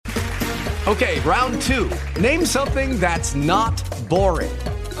Okay, round two. Name something that's not boring.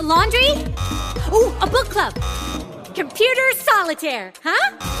 A laundry? Ooh, a book club. Computer solitaire,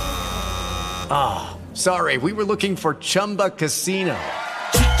 huh? Ah, sorry, we were looking for Chumba Casino.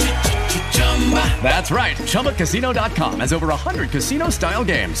 That's right, ChumbaCasino.com has over 100 casino-style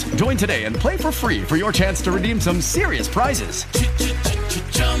games. Join today and play for free for your chance to redeem some serious prizes.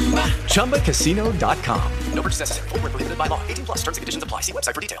 ChumbaCasino.com. No purchase necessary. Void where prohibited by law. 18 plus. Terms and conditions apply. See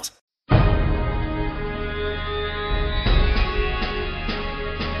website for details.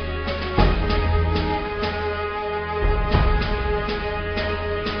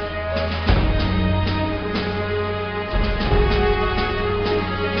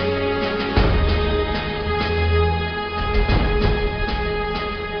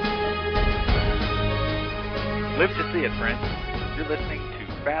 Live to see it, friends. You're listening to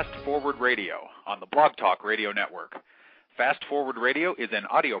Fast Forward Radio on the Blog Talk Radio Network. Fast Forward Radio is an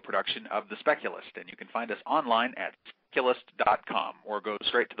audio production of The Speculist, and you can find us online at speculist.com or go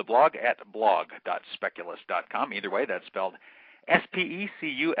straight to the blog at blog.speculist.com. Either way, that's spelled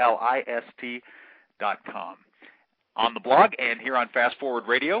SPECULIST.com. On the blog and here on Fast Forward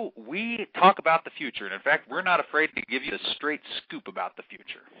Radio, we talk about the future. And in fact, we're not afraid to give you a straight scoop about the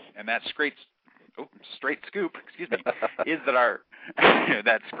future. And that straight scoop, is that our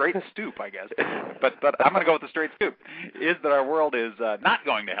that's great stoop, I guess. But I'm going to go with the straight scoop. Is that our world is not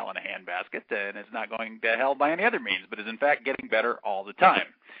going to hell in a handbasket, and it's not going to hell by any other means, but is in fact getting better all the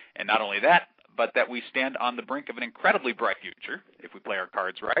time. And not only that, but that we stand on the brink of an incredibly bright future if we play our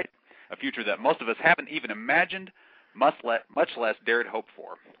cards right. A future that most of us haven't even imagined, much less dared hope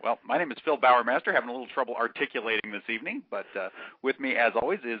for. Well, my name is Phil Bowermaster, having a little trouble articulating this evening, but with me, as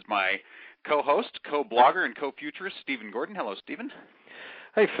always, is my co-host, co-blogger, and co-futurist, Stephen Gordon. Hello, Stephen.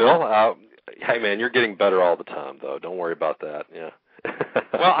 Hey, Phil. Hey, man, you're getting better all the time, though. Don't worry about that. Yeah.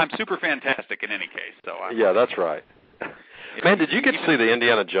 Well, I'm super fantastic in any case. So yeah, that's right. Man, did you get to see the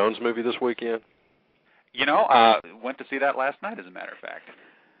Indiana Jones movie this weekend? You know, went to see that last night, as a matter of fact.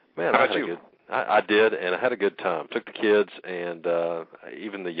 Man, How about you? I did, and I had a good time. Took the kids, and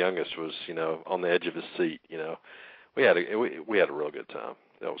even the youngest was, on the edge of his seat. We had a real good time.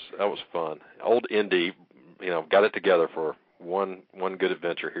 That was fun. Old Indy, got it together for one good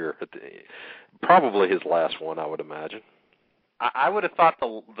adventure here. Probably his last one, I would imagine. I would have thought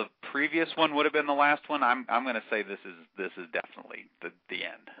the previous one would have been the last one. I'm going to say this is definitely the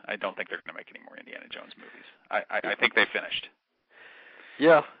end. I don't think they're going to make any more Indiana Jones movies. I think they finished.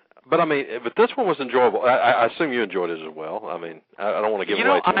 Yeah. But this one was enjoyable. I assume you enjoyed it as well. I don't want to give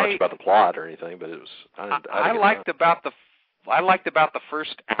away too much about the plot or anything, but it was. I liked about the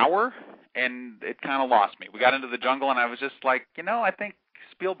first hour, and it kind of lost me. We got into the jungle, and I was just like, I think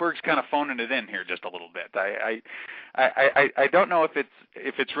Spielberg's kind of phoning it in here just a little bit. I don't know if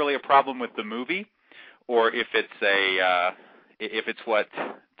it's really a problem with the movie, or if it's what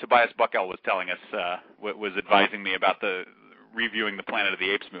Tobias Buckell was telling us, was advising me about reviewing the Planet of the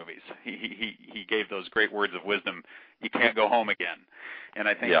Apes movies. He gave those great words of wisdom. You can't go home again, and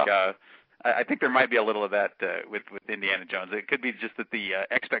I think. Yeah. I think there might be a little of that with Indiana Jones. It could be just that the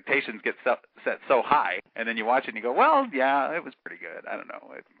expectations get set so high, and then you watch it and you go, well, yeah, it was pretty good. I don't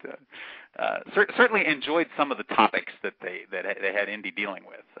know. Certainly enjoyed some of the topics that they had Indy dealing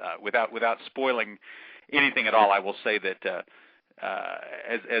with. Without spoiling anything at all, I will say that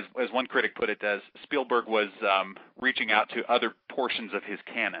as one critic put it, as Spielberg was reaching out to other portions of his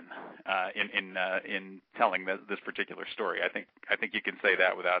canon in telling this particular story. I think you can say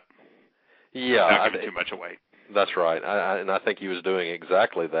that without. Yeah, not giving too much away. That's right, and I think he was doing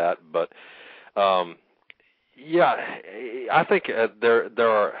exactly that. But yeah, I think there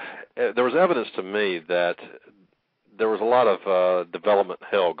was evidence to me that there was a lot of development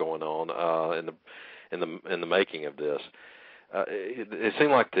hell going on in the making of this. It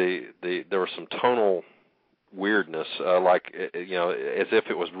seemed like there was some tonal weirdness, like as if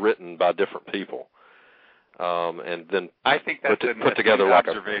it was written by different people, and then I think that's put together like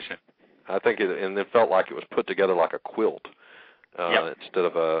observation. I think it felt like it was put together like a quilt, yep. instead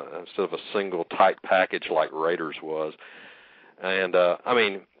of a single tight package like Raiders was. And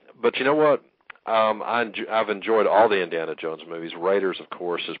but you know what? I've enjoyed all the Indiana Jones movies. Raiders, of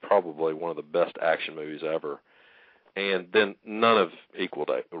course, is probably one of the best action movies ever. And then none have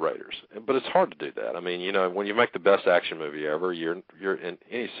equaled Raiders. But it's hard to do that. When you make the best action movie ever, you're in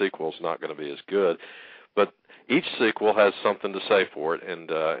any sequel's not going to be as good. But each sequel has something to say for it and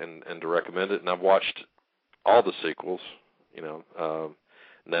to recommend it. And I've watched all the sequels, now,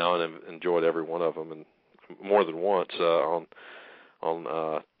 and have enjoyed every one of them, and more than once on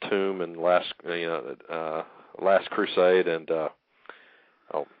Tomb and Last Crusade and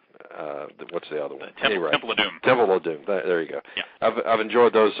what's the other one? Temple of Doom. Temple of Doom. There you go. Yeah. I've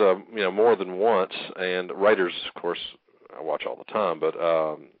enjoyed those, more than once. And Raiders, of course, I watch all the time. But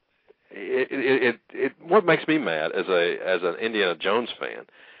what makes me mad as an Indiana Jones fan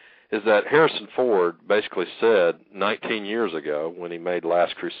is that Harrison Ford basically said 19 years ago when he made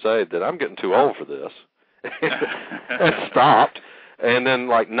Last Crusade that I'm getting too old for this, and stopped. And then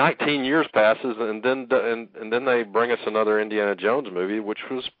like 19 years passes, and then they bring us another Indiana Jones movie, which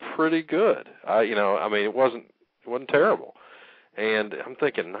was pretty good. It wasn't terrible. And I'm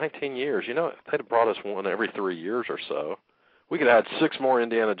thinking 19 years. If they'd have brought us one every 3 years or so, we could have had 6 more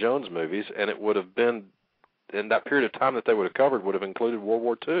Indiana Jones movies, and it would have been, in that period of time that they would have covered, would have included World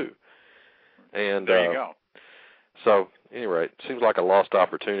War II. And there you go. So, anyway, it seems like a lost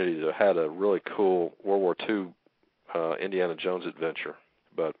opportunity to have a really cool World War II Indiana Jones adventure,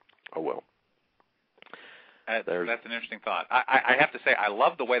 but oh well. That's an interesting thought. I have to say, I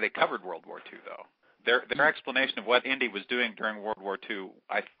love the way they covered World War II, though. Their explanation of what Indy was doing during World War II,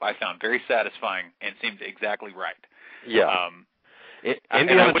 I found very satisfying and seemed exactly right. Yeah.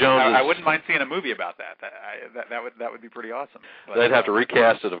 Indiana Jones. I wouldn't mind seeing a movie about that. That would be pretty awesome. But, they'd have to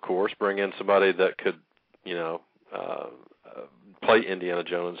recast it, of course, bring in somebody that could, play Indiana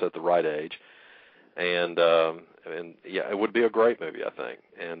Jones at the right age, and it would be a great movie, I think.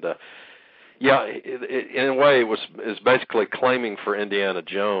 And in a way, is basically claiming for Indiana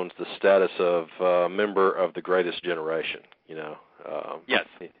Jones the status of member of the greatest generation. Yes.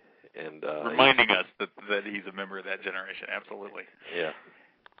 And reminding us that he's a member of that generation. Absolutely. Yeah.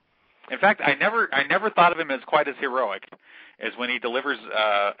 In fact, I never thought of him as quite as heroic as when he delivers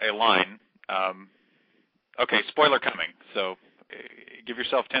a line. Okay, spoiler coming. So give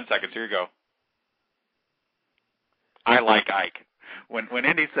yourself 10 seconds. Here you go. I like Ike. When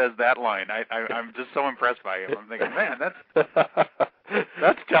Indy says that line, I'm just so impressed by him. I'm thinking, man,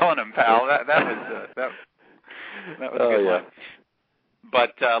 that's telling him, pal. That was a good one.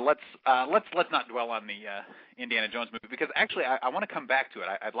 But let's not dwell on the Indiana Jones movie, because actually I want to come back to it.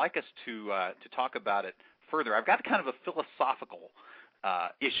 I'd like us to talk about it further. I've got kind of a philosophical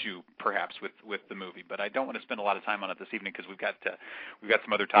issue perhaps with the movie, but I don't want to spend a lot of time on it this evening because we've got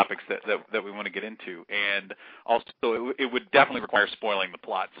some other topics that we want to get into, and also it would definitely require spoiling the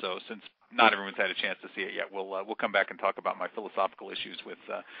plot. So since not everyone's had a chance to see it yet, we'll come back and talk about my philosophical issues with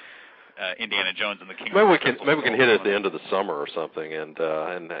Indiana Jones and the King. Maybe we can hit it at the end of the summer or something, and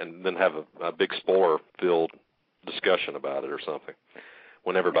then have a big spoiler-filled discussion about it or something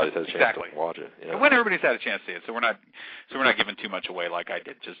when everybody's had a chance to watch it. Yeah. When everybody's had a chance to see it, so we're not giving too much away like I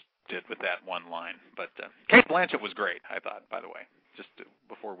did with that one line. But Kate Blanchett was great, I thought. By the way, just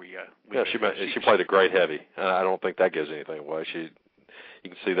before we leave she played a great heavy. I don't think that gives anything away. You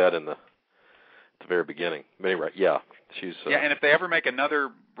can see that in the very beginning. But anyway, she's and if they ever make another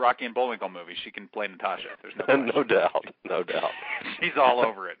Rocky and Bullwinkle movie, she can play Natasha. There's no question. No doubt. She's all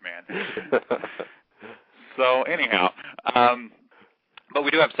over it, man. So anyhow, but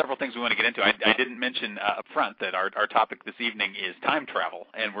we do have several things we want to get into. I didn't mention up front that our topic this evening is time travel,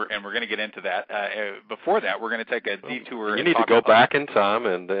 and we're going to get into that. Before that, we're going to take a detour. You need to go back in time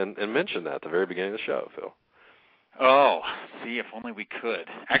and mention that at the very beginning of the show, Phil. Oh, see, if only we could.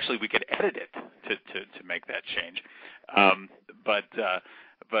 Actually, we could edit it to make that change.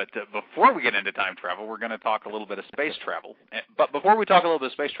 But before we get into time travel, we're going to talk a little bit of space travel. But before we talk a little bit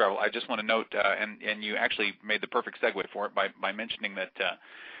of space travel, I just want to note, and you actually made the perfect segue for it by mentioning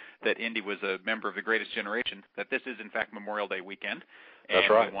that Indy was a member of the greatest generation, that this is, in fact, Memorial Day weekend. That's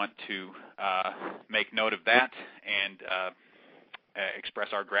right. And we want to make note of that and express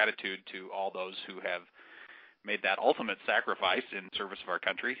our gratitude to all those who have made that ultimate sacrifice in service of our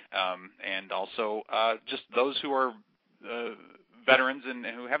country, and also just those who are veterans and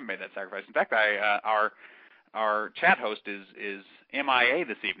who haven't made that sacrifice. In fact, our chat host is MIA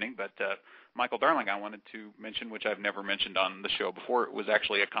this evening, but Michael Darling, I wanted to mention, which I've never mentioned on the show before, was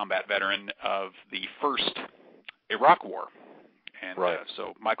actually a combat veteran of the first Iraq War. And right.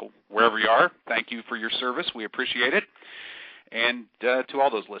 So, Michael, wherever you are, thank you for your service. We appreciate it. And to all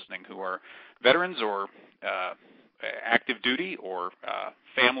those listening who are veterans or active duty or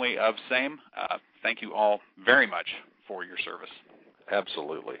family of same, thank you all very much for your service.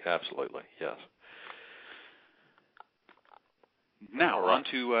 Absolutely, yes. Now,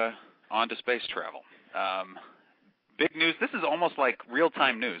 on to space travel. Big news. This is almost like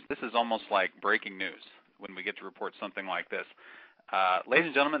real-time news. This is almost like breaking news when we get to report something like this. Ladies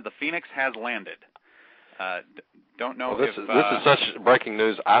and gentlemen, the Phoenix has landed. Don't know this is such breaking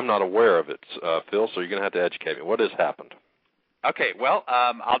news. I'm not aware of it, Phil, so you're going to have to educate me. What has happened? Okay, well,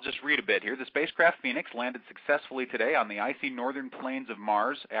 I'll just read a bit here. The spacecraft Phoenix landed successfully today on the icy northern plains of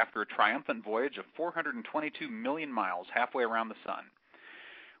Mars after a triumphant voyage of 422 million miles halfway around the sun.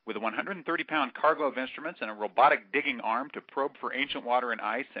 With a 130-pound cargo of instruments and a robotic digging arm to probe for ancient water and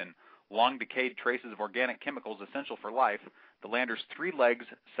ice and long-decayed traces of organic chemicals essential for life, the lander's 3 legs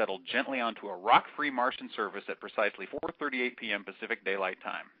settled gently onto a rock-free Martian surface at precisely 4:38 p.m. Pacific Daylight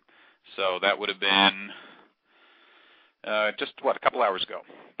Time. So that would have been a couple hours ago,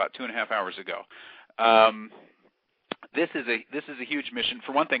 about 2.5 hours ago. This is a huge mission.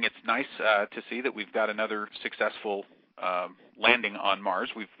 For one thing, it's nice to see that we've got another successful landing on Mars.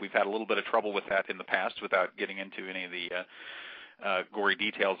 We've had a little bit of trouble with that in the past without getting into any of the gory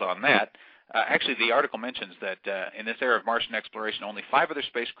details on that. Actually, the article mentions that in this era of Martian exploration, only 5 other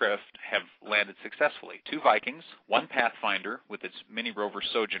spacecraft have landed successfully. 2 Vikings, 1 Pathfinder with its mini rover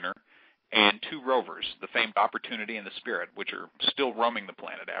Sojourner, and 2 rovers, the famed Opportunity and the Spirit, which are still roaming the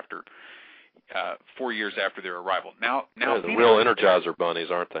planet after 4 years after their arrival. Now the real Energizer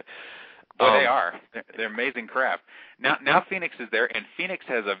bunnies, aren't they? Oh, they are. They're amazing craft. Now Phoenix is there, and Phoenix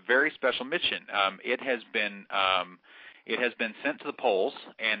has a very special mission. It has been sent to the poles,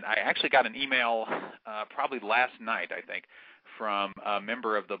 and I actually got an email probably last night, I think, from a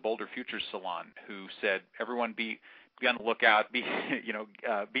member of the Boulder Futures Salon who said, "Everyone be on the lookout, be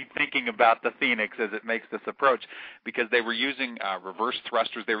thinking about the Phoenix as it makes this approach," because they were using reverse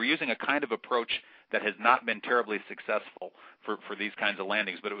thrusters. They were using a kind of approach that has not been terribly successful for these kinds of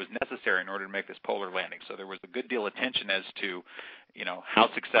landings, but it was necessary in order to make this polar landing. So there was a good deal of attention as to, how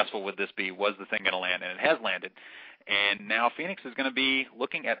successful would this be? Was the thing going to land? And it has landed. And now Phoenix is going to be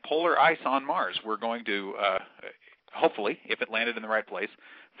looking at polar ice on Mars. We're going to, hopefully, if it landed in the right place,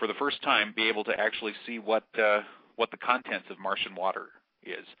 for the first time, be able to actually see what the contents of Martian water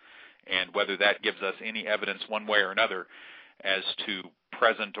is, and whether that gives us any evidence one way or another as to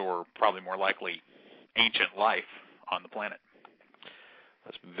present or probably more likely ancient life on the planet.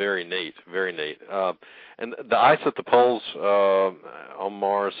 That's very neat, very neat. And the ice at the poles on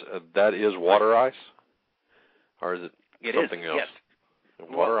Mars, that is water ice? Or is it something else? Yes.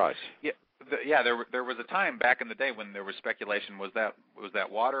 Water ice. Yeah. There was a time back in the day when there was speculation: was that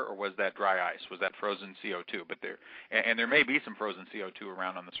water or was that dry ice? Was that frozen CO2? But there may be some frozen CO2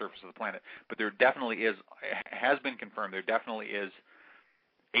 around on the surface of the planet. But there definitely is. Has been confirmed. There definitely is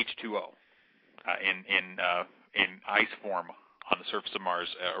H2O in ice form on the surface of Mars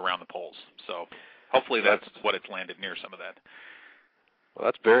around the poles. So hopefully that's what it's landed near some of that. Well,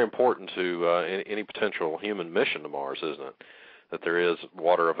 that's very important to any potential human mission to Mars, isn't it? That there is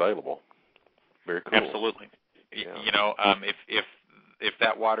water available. Very cool. Absolutely. Yeah. If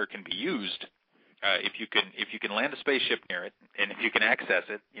that water can be used, if you can land a spaceship near it, and if you can access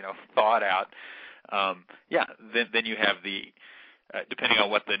it, thaw it out, then you have the depending on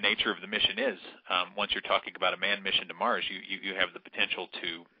what the nature of the mission is. Once you're talking about a manned mission to Mars, you have the potential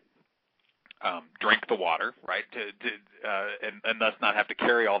to drink the water, right, and thus not have to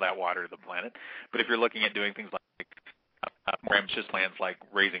carry all that water to the planet. But if you're looking at doing things like more ambitious plans like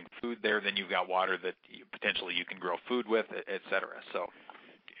raising food there, then you've got water that potentially you can grow food with, et cetera. So,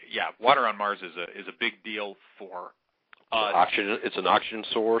 yeah, water on Mars is a big deal for us. Oxygen. It's an oxygen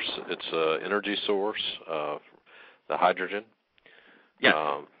source. It's an energy source. The hydrogen.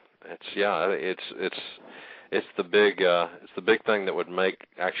 Yeah. It's the big thing that would make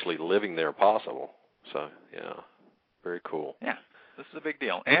actually living there possible. So yeah, very cool. Yeah, this is a big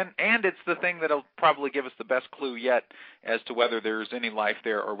deal, and it's the thing that'll probably give us the best clue yet as to whether there's any life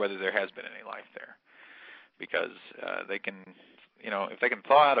there or whether there has been any life there, because they can, if they can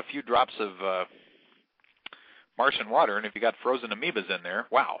thaw out a few drops of Martian water, and if you got frozen amoebas in there,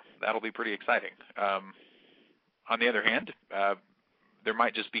 wow, that'll be pretty exciting. On the other hand, there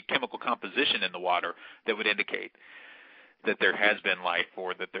might just be chemical composition in the water that would indicate that there has been life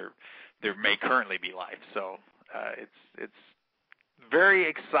or that there may currently be life. So it's very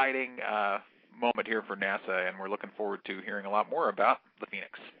exciting moment here for NASA, and we're looking forward to hearing a lot more about the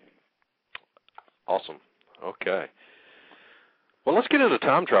Phoenix. Awesome. Okay. Well, let's get into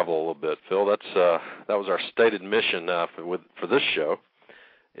time travel a little bit, Phil. That was our stated mission for this show,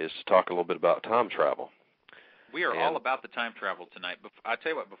 is to talk a little bit about time travel. We are all about the time travel tonight. I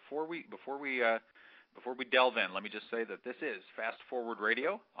tell you what, before we delve in, let me just say that this is Fast Forward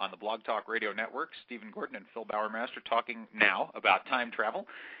Radio on the Blog Talk Radio Network. Stephen Gordon and Phil Bowermaster talking now about time travel.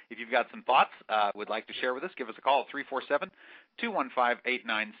 If you've got some thoughts would like to share with us, give us a call at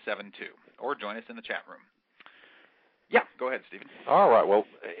 347-215-8972 or join us in the chat room. Yeah, go ahead, Stephen. All right. Well,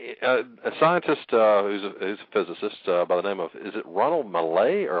 a scientist who's a physicist by the name of, is it Ronald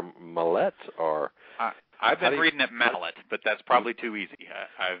Mallett or Mallett or? I've been reading at Mallett, but that's probably too easy.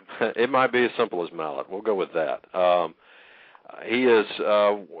 It might be as simple as Mallett. We'll go with that. He is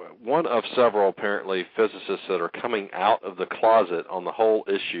one of several, apparently, physicists that are coming out of the closet on the whole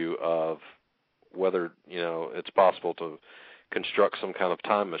issue of whether, it's possible to construct some kind of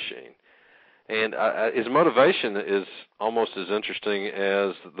time machine. And his motivation is almost as interesting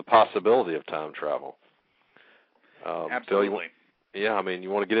as the possibility of time travel. Absolutely. Bill, you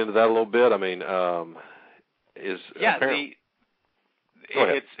want to get into that a little bit?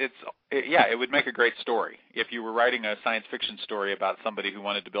 It would make a great story. If you were writing a science fiction story about somebody who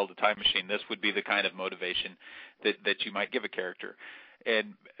wanted to build a time machine, this would be the kind of motivation that you might give a character.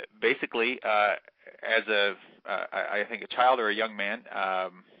 And basically, as I think a child or a young man,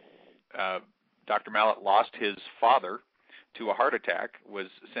 Dr. Mallett lost his father to a heart attack, was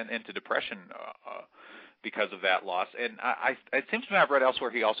sent into depression because of that loss. And it seems to me I've read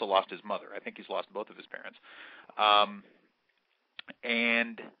elsewhere he also lost his mother. I think he's lost both of his parents.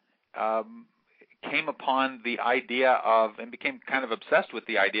 And came upon the idea of, and became kind of obsessed with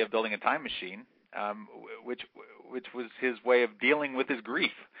the idea of building a time machine, which was his way of dealing with his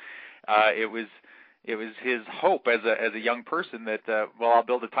grief. It was his hope as a young person that I'll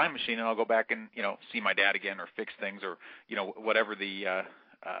build a time machine and I'll go back and see my dad again or fix things or whatever the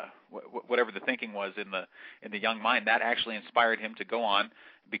thinking was in the young mind. That actually inspired him to go on,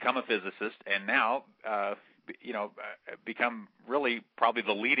 become a physicist, and now become really probably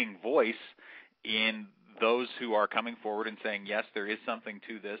the leading voice in those who are coming forward and saying, yes, there is something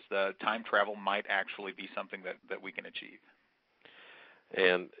to this. Time travel might actually be something that we can achieve.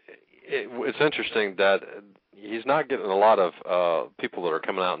 And it's interesting that he's not getting a lot of people that are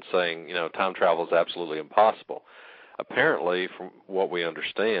coming out and saying, time travel is absolutely impossible. Apparently, from what we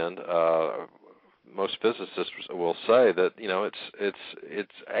understand, most physicists will say that,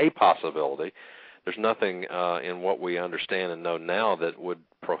 it's a possibility. There's nothing in what we understand and know now that would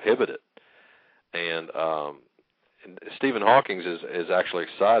prohibit it. And Stephen Hawking is actually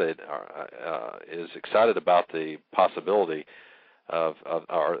excited about the possibility of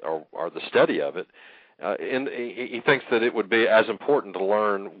the study of it. And he thinks that it would be as important to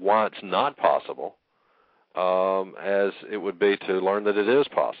learn why it's not possible as it would be to learn that it is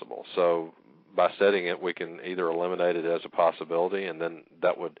possible. So by studying it, we can either eliminate it as a possibility, and then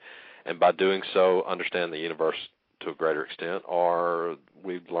and by doing so, understand the universe to a greater extent, or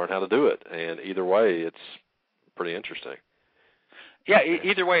we learn how to do it. And either way, it's pretty interesting. Yeah,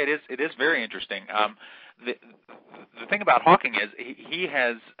 either way, it is very interesting. The thing about Hawking is he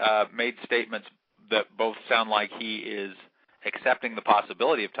has made statements that both sound like he is accepting the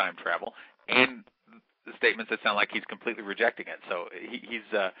possibility of time travel, and the statements that sound like he's completely rejecting it. So he's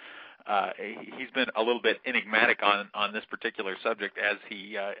been a little bit enigmatic on this particular subject, as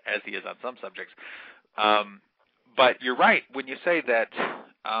he is on some subjects. But you're right when you say that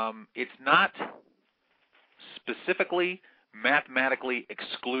it's not specifically mathematically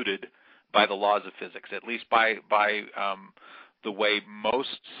excluded by the laws of physics, at least by the way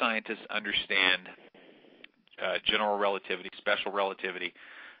most scientists understand general relativity, special relativity,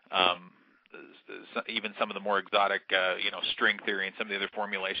 even some of the more exotic, string theory and some of the other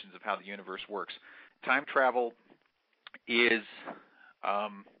formulations of how the universe works. Time travel is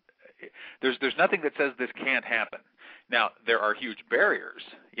there's nothing that says this can't happen. Now, there are huge barriers.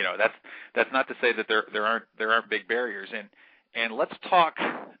 That's not to say that there aren't big barriers. And let's talk.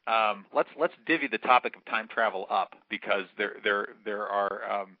 Let's divvy the topic of time travel up, because there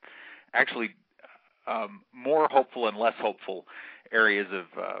are actually more hopeful and less hopeful areas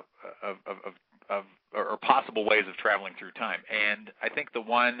or possible ways of traveling through time. And I think the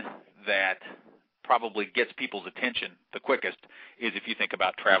one that probably gets people's attention the quickest is if you think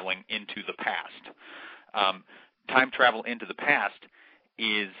about traveling into the past. Time travel into the past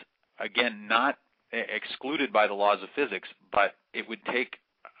is, again, not excluded by the laws of physics, but it would take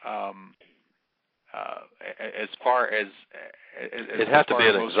as far as it'd have to be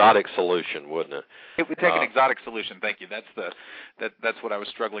an exotic solution, wouldn't it? It would take an exotic solution. Thank you. That's what I was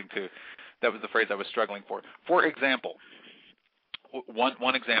struggling to. That was the phrase I was struggling for. For example,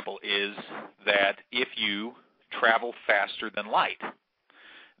 one example is that if you travel faster than light,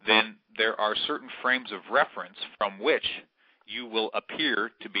 then there are certain frames of reference from which you will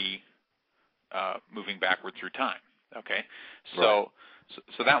appear to be moving backward through time. Okay, so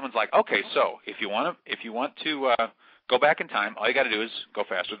that one's like, okay, so if you want to go back in time, all you got to do is go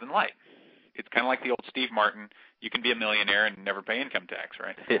faster than light. it's kind of like the old Steve Martin. You can be a millionaire and never pay income tax,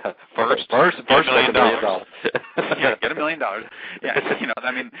 right? Yeah. First $1 million. Yeah, get $1 million. Yeah, you know,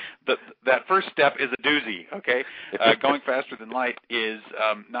 I mean, that first step is a doozy. Okay, going faster than light is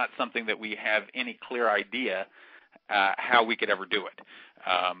not something that we have any clear idea how we could ever do it.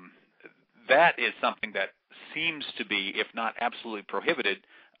 That is something that seems to be, if not absolutely prohibited,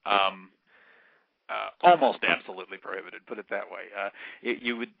 almost absolutely prohibited. Put it that way.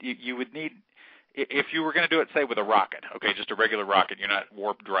 You would need, if you were going to do it, say with a rocket, okay, just a regular rocket. You're not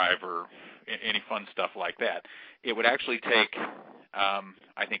warp drive or any fun stuff like that. It would actually take,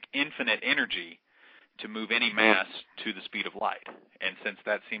 I think, infinite energy to move any mass to the speed of light. And since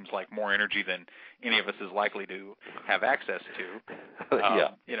that seems like more energy than any of us is likely to have access to,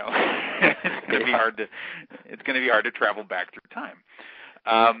 you know, it's going to be hard to travel back through time.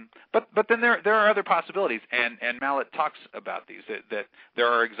 But then there are other possibilities, and Mallett talks about these, that there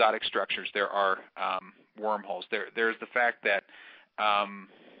are exotic structures, there are wormholes. There's the fact that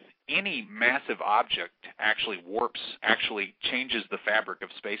any massive object actually changes the fabric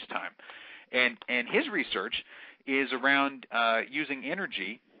of space-time. And his research is around using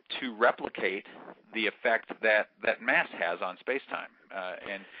energy to replicate the effect that mass has on space-time.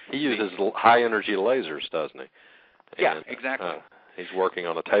 And he uses high-energy lasers, doesn't he? Yeah, exactly. He's working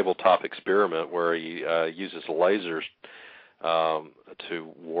on a tabletop experiment where he uses lasers to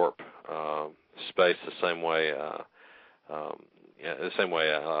warp space the same way a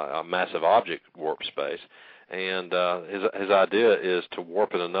massive object warps space. And his idea is to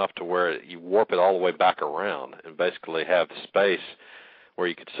warp it enough to where you warp it all the way back around, and basically have space where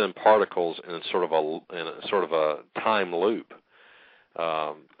you could send particles in sort of a time loop.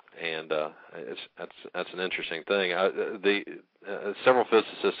 That's an interesting thing. Several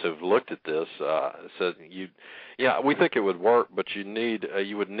physicists have looked at this. Said we think it would work, but you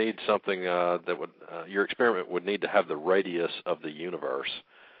would need something that would your experiment would need to have the radius of the universe.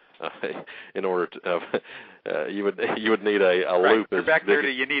 In order to, you would need a loop. You're back there to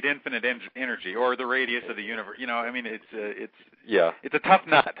you need infinite energy, or the radius of the universe. You know, I mean, it's a tough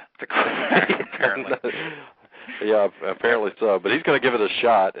nut to crack, apparently. Yeah, apparently so. But he's going to give it a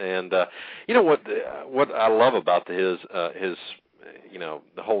shot. And you know what I love about his you know,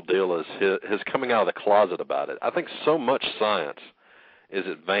 the whole deal is his coming out of the closet about it. I think so much science is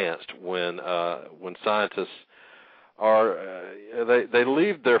advanced when scientists are they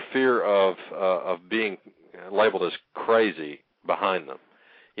leave their fear of being labeled as crazy behind them.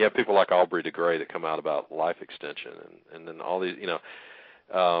 You have people like Aubrey de Grey that come out about life extension, and then all these, you know,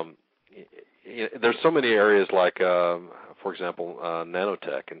 there's so many areas like, for example,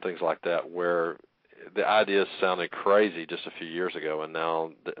 nanotech and things like that, where the ideas sounded crazy just a few years ago, and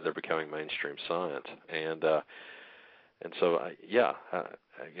now they're becoming mainstream science. And so, you know,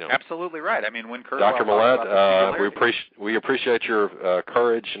 absolutely right. I mean, when Dr. Mallett, we appreciate your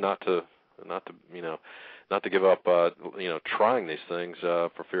courage not to give up, you know, trying these things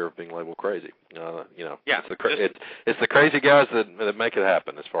for fear of being labeled crazy. You know, it's the crazy guys that make it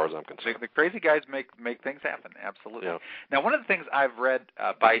happen, as far as I'm concerned. The crazy guys make things happen. Absolutely. Yeah. Now, one of the things I've read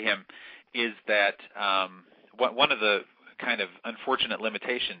by him is that one of the kind of unfortunate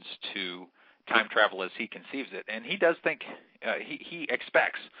limitations to time travel as he conceives it, and he does think he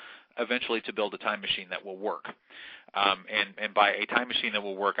expects eventually to build a time machine that will work. And by a time machine that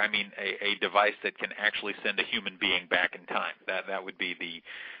will work, I mean a device that can actually send a human being back in time. That would be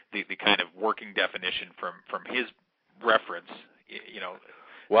the kind of working definition from his reference. You know.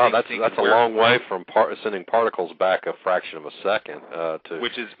 Wow, that's a long way from sending particles back a fraction of a second to.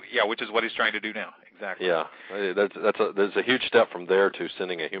 Which is what he's trying to do now. Exactly. Yeah, there's a huge step from there to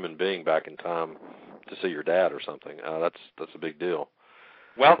sending a human being back in time to see your dad or something. That's a big deal.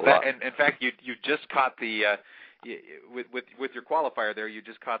 Well, and in fact, you just caught the with your qualifier there. You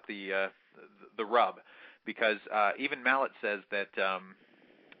just caught the rub, because even Mallett says that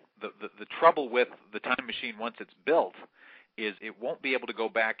the trouble with the time machine once it's built is it won't be able to go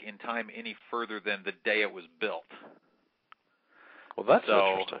back in time any further than the day it was built. Well, that's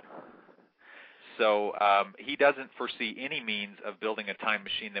interesting. So he doesn't foresee any means of building a time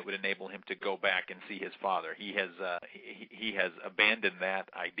machine that would enable him to go back and see his father. He has abandoned that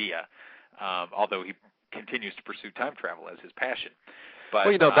idea, although he continues to pursue time travel as his passion. But,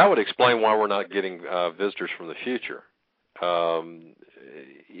 well, you know, that would explain why we're not getting visitors from the future.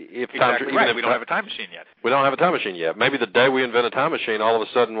 Exactly right. We don't have a time machine yet. We don't have a time machine yet. Maybe the day we invent a time machine, all of a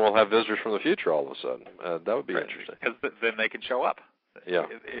sudden we'll have visitors from the future all of a sudden. That would be interesting. Because then they can show up. Yeah.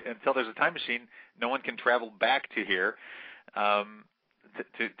 Until there's a time machine, no one can travel back to here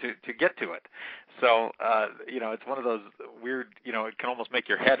to get to it. So it's one of those weird. It can almost make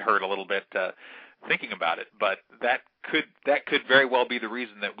your head hurt a little bit thinking about it. But that could very well be the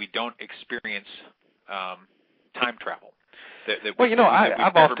reason that we don't experience time travel.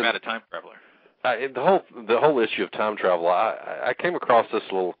 I've never met a time traveler. The whole issue of time travel, I came across this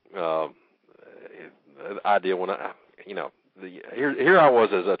little idea when here I was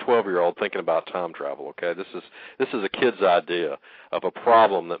as a 12-year-old thinking about time travel. Okay, this is a kid's idea of a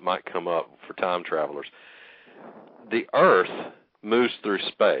problem that might come up for time travelers. The Earth moves through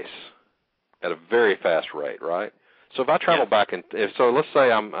space at a very fast rate, right? So if I travel back let's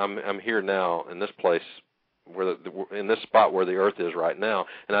say I'm here now in this place in this spot where the Earth is right now,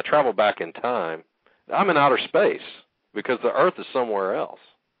 and I travel back in time, I'm in outer space because the Earth is somewhere else.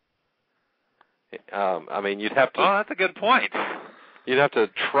 You'd have to. Oh, that's a good point. You'd have to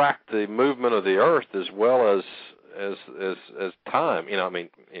track the movement of the Earth as well as time.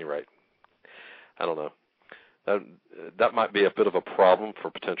 Any rate, I don't know. That might be a bit of a problem for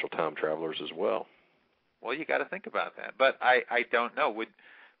potential time travelers as well. Well, you got to think about that. But I don't know.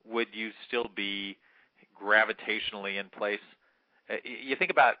 Would you still be gravitationally in place? You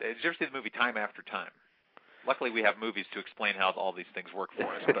think about. Did you ever see the movie Time After Time? Luckily, we have movies to explain how all these things work for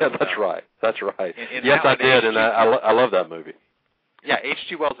us. But, yeah, that's right. Yes, I did, and I love that movie. Yeah,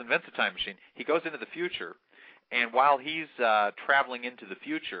 H.G. Wells invents a time machine. He goes into the future, and while he's traveling into the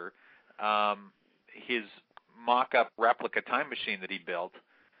future, his mock-up replica time machine that he built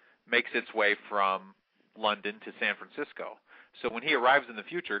makes its way from London to San Francisco. So when he arrives in the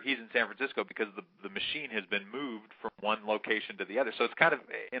future, he's in San Francisco because the machine has been moved from one location to the other. So it's kind of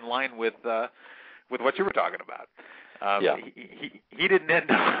in line with what you were talking about. He didn't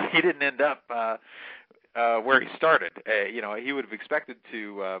end up where he started. He would have expected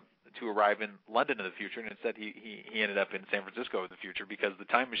to arrive in London in the future, and instead he ended up in San Francisco in the future because the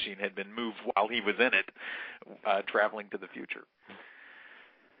time machine had been moved while he was in it, traveling to the future.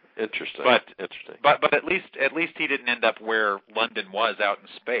 Interesting. But at least he didn't end up where London was out in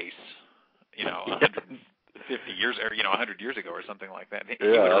space. 150 years or 100 years ago or something like that. He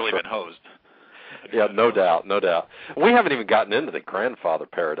would have really been hosed. Yeah, no doubt. We haven't even gotten into the grandfather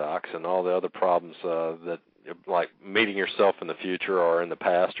paradox and all the other problems that, like meeting yourself in the future or in the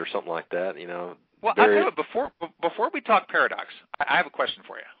past or something like that. Well, I tell you what, before we talk paradox, I have a question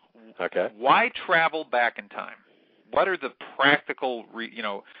for you. Okay. Why travel back in time? What are the practical,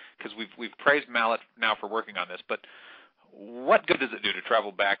 because we've praised Mallett now for working on this, but what good does it do to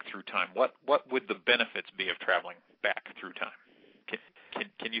travel back through time? What would the benefits be of traveling back through time?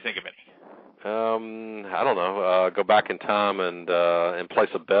 Can you think of any? I don't know. Go back in time and place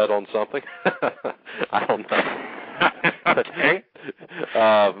a bet on something. I don't know. Okay.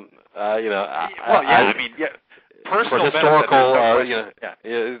 Personal historical,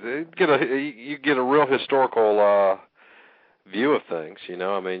 you get a real historical view of things.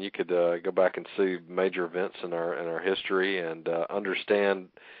 You could go back and see major events in our history and understand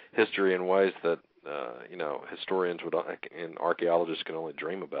history in ways that historians and archaeologists can only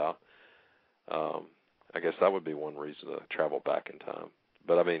dream about. I guess that would be one reason to travel back in time.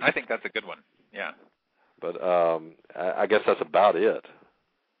 But I think that's a good one. Yeah. But I guess that's about it.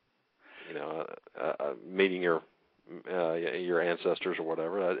 Meeting your ancestors or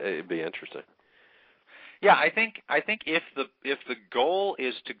whatever, it'd be interesting. Yeah, I think if the goal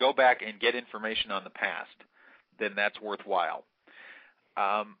is to go back and get information on the past, then that's worthwhile.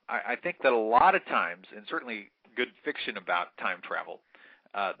 I think that a lot of times, and certainly good fiction about time travel,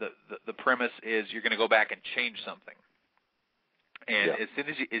 the premise is you're going to go back and change something. And as soon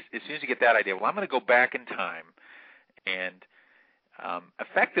as you get that idea, well, I'm going to go back in time, and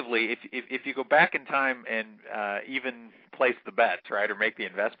effectively, if you go back in time and even place the bets, right, or make the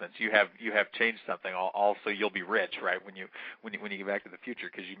investments, you have changed something. Also, you'll be rich, right, when you get back to the future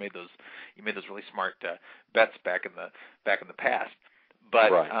because you made those really smart bets back in the past.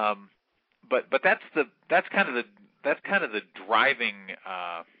 But right. But that's kind of the driving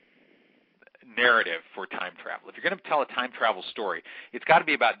narrative for time travel. If you're going to tell a time travel story, it's got to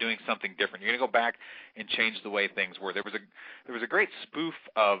be about doing something different. You're going to go back and change the way things were. There was a great spoof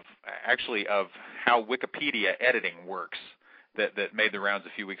of how Wikipedia editing works that made the rounds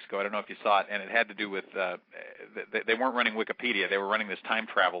a few weeks ago. I don't know if you saw it, and it had to do with they weren't running Wikipedia. They were running this time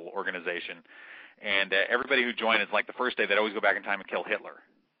travel organization, and everybody who joined, it's like the first day they'd always go back in time and kill Hitler.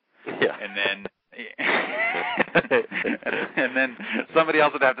 Yeah. And then somebody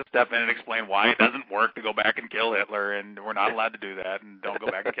else would have to step in and explain why it doesn't work to go back and kill Hitler, and we're not allowed to do that, and don't go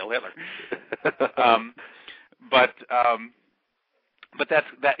back and kill Hitler. But that's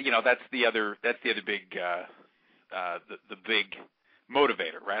the other big the big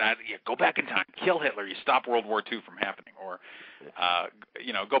motivator, right? Go back in time, kill Hitler, you stop World War II from happening, or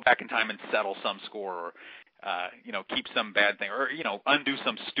go back in time and settle some score, or keep some bad thing, or undo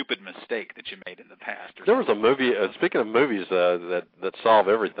some stupid mistake that you made in the past. There was a movie. Speaking of movies that solve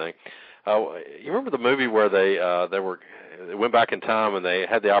everything, you remember the movie where they went back in time and they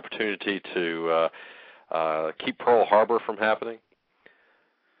had the opportunity to keep Pearl Harbor from happening,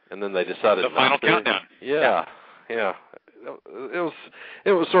 and then they decided the final countdown. Yeah. It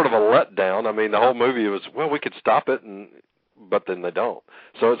was sort of a letdown. I mean, the whole movie was, well, we could stop it, but then they don't.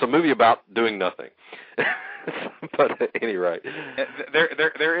 So it's a movie about doing nothing. But at any rate,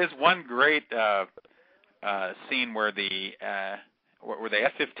 there is one great scene where were the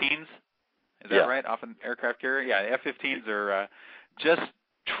F-15s? Is that right? Off an aircraft carrier? Yeah, the F-15s are just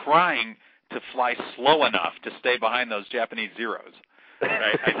trying to fly slow enough to stay behind those Japanese Zeros.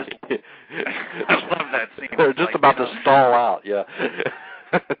 Right? I love that scene. They're just about to stall out. Yeah.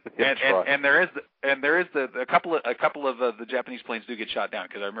 and there is a couple of the Japanese planes do get shot down,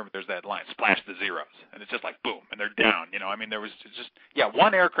 because I remember there's that line, splash the Zeros, and it's just like boom, and they're down. I mean, there was just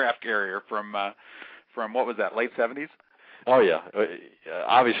one aircraft carrier from what was that, late 70s? Oh yeah,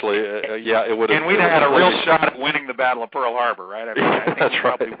 obviously, it would have. And we'd have had a real shot at winning the Battle of Pearl Harbor, right? I mean, I think that's we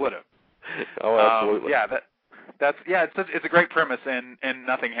right. Probably would have. Oh, absolutely. It's a great premise, and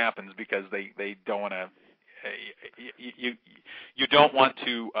nothing happens because they don't want to. You don't want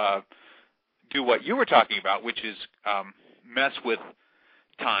to do what you were talking about, which is mess with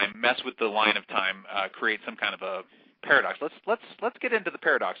time, mess with the line of time, create some kind of a paradox. Let's get into the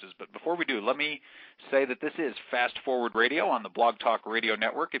paradoxes, but before we do, let me say that this is Fast Forward Radio on the Blog Talk Radio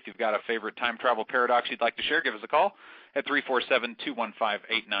Network. If you've got a favorite time travel paradox you'd like to share, give us a call at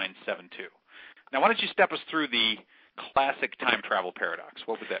 347-215-8972. Now, why don't you step us through the classic time travel paradox?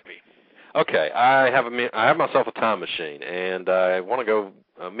 What would that be? Okay, I have myself a time machine, and I want to go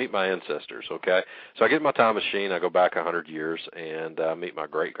meet my ancestors, okay? So I get my time machine, I go back 100 years, and meet my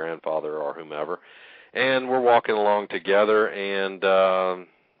great-grandfather or whomever, and we're walking along together, and I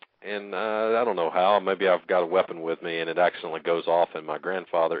don't know how, maybe I've got a weapon with me, and it accidentally goes off, and my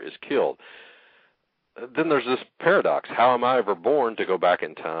grandfather is killed. Then there's this paradox. How am I ever born to go back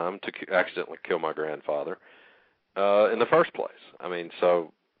in time to accidentally kill my grandfather in the first place? I mean,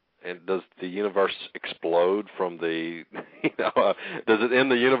 and does the universe explode from the, does it end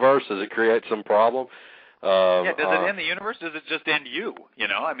the universe? Does it create some problem? Does it end the universe? Does it just end you?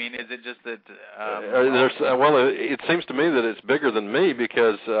 I mean, is it just that? It seems to me that it's bigger than me,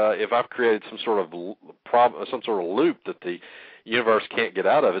 because if I've created some sort of loop that the universe can't get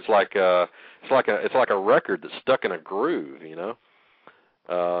out of, it's like a record that's stuck in a groove,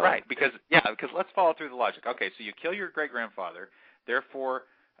 Right, because let's follow through the logic. Okay, so you kill your great-grandfather, therefore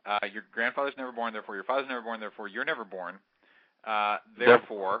your grandfather's never born, therefore your father's never born, therefore you're never born,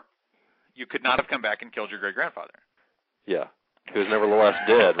 therefore you could not have come back and killed your great-grandfather. Yeah, who's nevertheless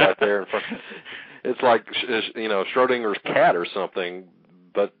dead right there in front. It's like, Schrodinger's cat or something,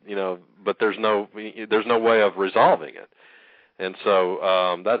 but there's no way of resolving it. And so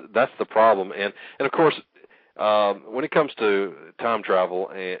that's the problem. And of course, when it comes to time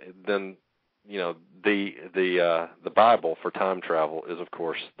travel, then the Bible for time travel is, of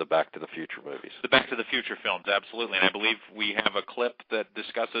course, the Back to the Future movies. The Back to the Future films, absolutely. And I believe we have a clip that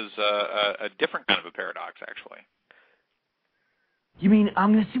discusses a different kind of a paradox, actually. You mean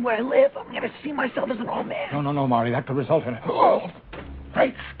I'm going to see where I live? I'm going to see myself as an old man? No, Marty. That could result in... Oh,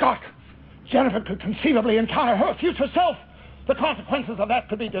 great Scott! Jennifer could conceivably encounter her future self. The consequences of that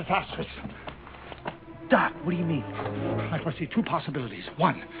could be disastrous. Doc, what do you mean? I foresee two possibilities.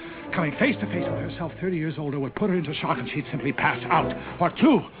 One, coming face to face with herself 30 years older would put her into shock and she'd simply pass out. Or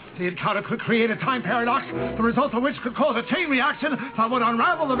two, the encounter could create a time paradox, the result of which could cause a chain reaction that would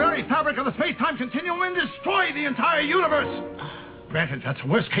unravel the very fabric of the space-time continuum and destroy the entire universe. Granted, that's a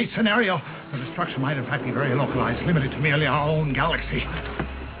worst-case scenario. The destruction might in fact be very localized, limited to merely our own galaxy.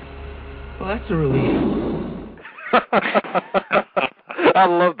 Well, that's a relief. I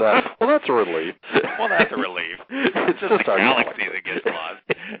love that. Well, that's a relief. Well, that's a relief. It's just a galaxy that gets lost.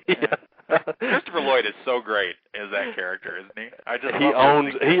 Yeah. Christopher Lloyd is so great as that character, isn't he?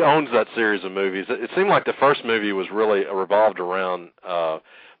 He owns that series of movies. It seemed like the first movie was really revolved around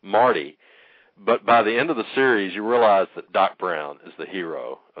Marty, but by the end of the series, you realize that Doc Brown is the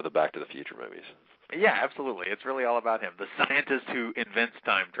hero of the Back to the Future movies. Yeah, absolutely. It's really all about him, the scientist who invents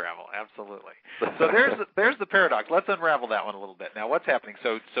time travel. Absolutely. So there's the paradox. Let's unravel that one a little bit. Now, what's happening?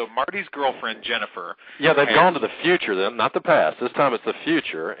 So Marty's girlfriend, Jennifer... Yeah, they've gone to the future then, not the past. This time it's the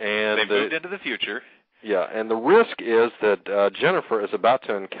future. And they've moved into the future. Yeah, and the risk is that Jennifer is about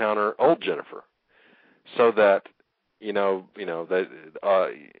to encounter old Jennifer, so that and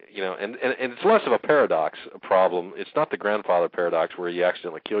it's less of a paradox problem. It's not the grandfather paradox where you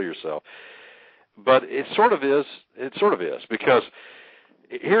accidentally kill yourself, but it sort of is. It sort of is, because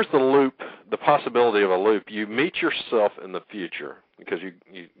here's the loop, the possibility of a loop. You meet yourself in the future because you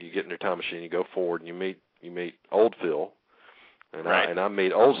get in your time machine, you go forward, and you meet old Phil, and I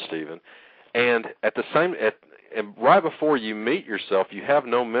meet old Stephen, and and right before you meet yourself, you have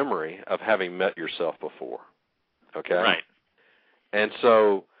no memory of having met yourself before. Okay. Right. And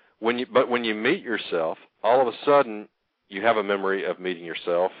so when you meet yourself, all of a sudden you have a memory of meeting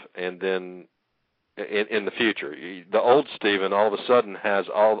yourself, and then in the future, the old Stephen all of a sudden has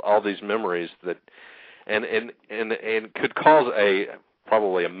all these memories that, and could cause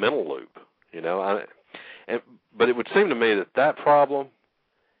probably a mental loop, but it would seem to me that problem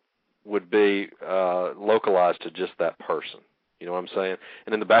would be localized to just that person. You know what I'm saying?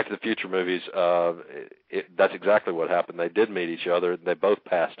 And in the Back to the Future movies, that's exactly what happened. They did meet each other. They both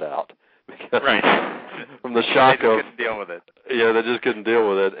passed out. Right. From the shock they just couldn't deal with it. Yeah, they just couldn't deal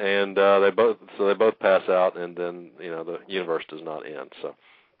with it, and they both pass out, and then the universe does not end. So.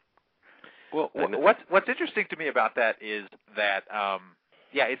 Well, what's interesting to me about that is that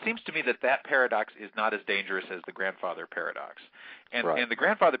it seems to me that paradox is not as dangerous as the grandfather paradox, and the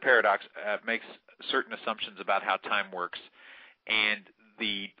grandfather paradox makes certain assumptions about how time works, and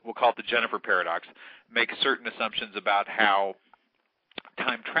we'll call it the Jennifer paradox, makes certain assumptions about how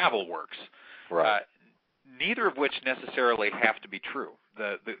time travel works. Right. Neither of which necessarily have to be true.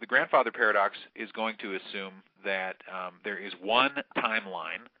 The grandfather paradox is going to assume that there is one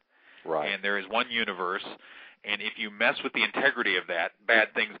timeline, right, and there is one universe, and if you mess with the integrity of that,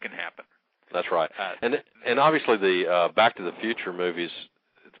 bad things can happen. That's right. And obviously the Back to the Future movies,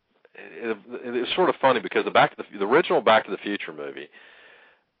 it's sort of funny because the original Back to the Future movie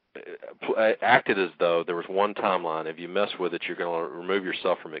acted as though there was one timeline. If you mess with it, you're going to remove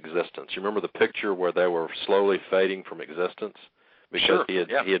yourself from existence. You remember the picture where they were slowly fading from existence because he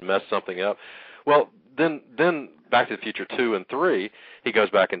had messed something up? Well, then Back to the Future 2 and 3, he goes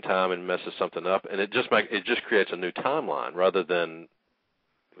back in time and messes something up, and it just creates a new timeline rather than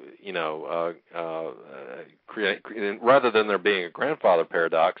rather than there being a grandfather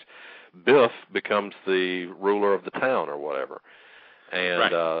paradox. Biff becomes the ruler of the town or whatever.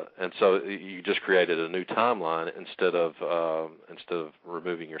 And so you just created a new timeline instead of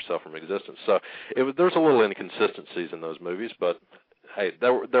removing yourself from existence. So there's a little inconsistencies in those movies, but hey, they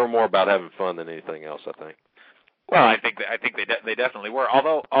were more about having fun than anything else, I think. Well, I think they definitely were.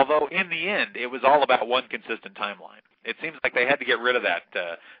 Although in the end, it was all about one consistent timeline. It seems like they had to get rid of that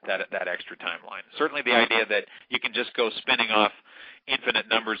extra timeline. Certainly, the idea that you can just go spinning off infinite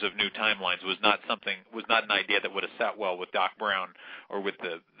numbers of new timelines was not an idea that would have sat well with Doc Brown or with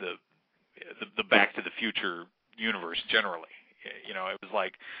the Back to the Future universe generally. It was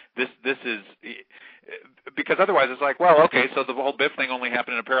like this is because otherwise it's like, well, okay, so the whole Biff thing only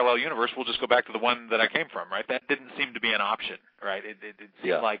happened in a parallel universe. We'll just go back to the one that I came from, right? That didn't seem to be an option, right?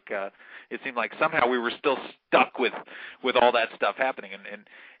 It seemed like somehow we were still stuck with all that stuff happening,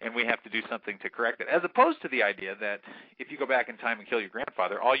 and we have to do something to correct it. As opposed to the idea that if you go back in time and kill your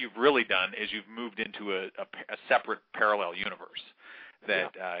grandfather, all you've really done is you've moved into a separate parallel universe.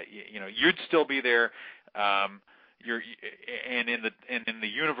 That you'd still be there. And in the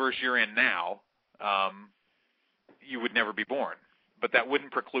universe you're in now, you would never be born. But that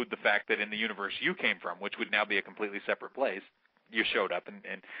wouldn't preclude the fact that in the universe you came from, which would now be a completely separate place, you showed up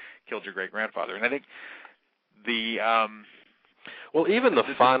and killed your great-grandfather. And I think well, even the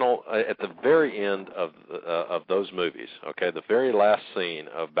final at the very end of those movies, okay, the very last scene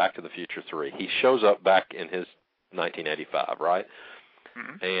of Back to the Future 3, he shows up back in his 1985, right?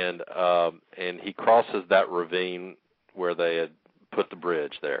 Mm-hmm. And he crosses that ravine where they had put the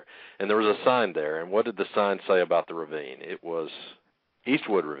bridge there, and there was a sign there. And what did the sign say about the ravine? It was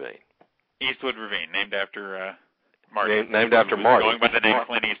Eastwood Ravine. Eastwood Ravine, named after Marty. Named after Marty. Going by the name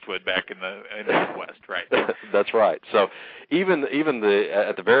Clint Eastwood back in the Northwest, right? That's right. So even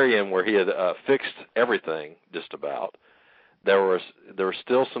at the very end where he had fixed everything, just about, there were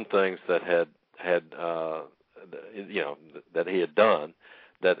still some things that had that he had done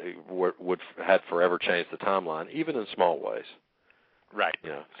that had forever changed the timeline, even in small ways. Right.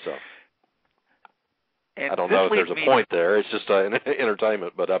 So and I don't know if there's a point there. It's just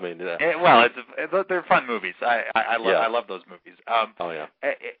entertainment, but I mean, they're fun movies. I love those movies.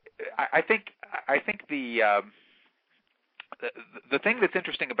 I think the thing that's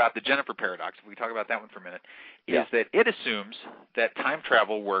interesting about the Jennifer paradox, if we talk about that one for a minute, is that it assumes that time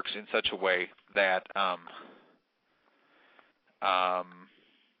travel works in such a way that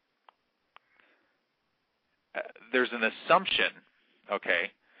there's an assumption,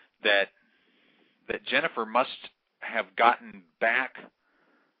 okay, that Jennifer must have gotten back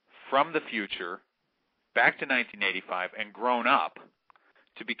from the future, back to 1985, and grown up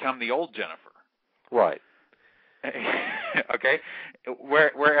to become the old Jennifer. Right. Okay?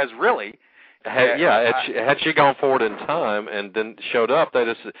 Whereas really... Had she gone forward in time and then showed up,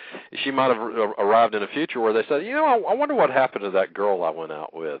 she might have arrived in a future where they said, I wonder what happened to that girl I went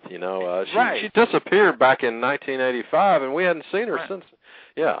out with. She disappeared back in 1985, and we hadn't seen her since.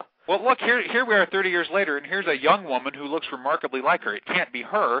 Yeah. Well, look, here we are 30 years later, and here's a young woman who looks remarkably like her. It can't be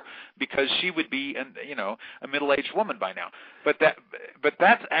her because she would be, a middle-aged woman by now. But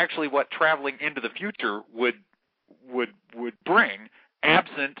that's actually what traveling into the future would bring,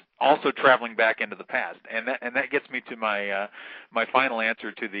 absent also traveling back into the past. And that gets me to my my final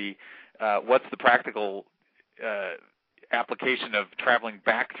answer to the what's the practical application of traveling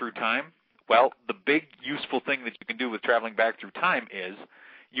back through time? Well, the big useful thing that you can do with traveling back through time is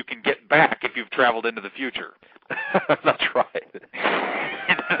you can get back if you've traveled into the future. That's right.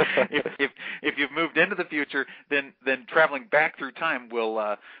 if you've moved into the future, then traveling back through time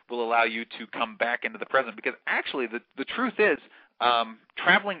will allow you to come back into the present. Because actually, the truth is,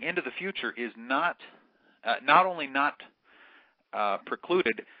 traveling into the future is not only not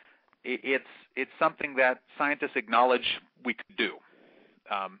precluded, it's something that scientists acknowledge we could do.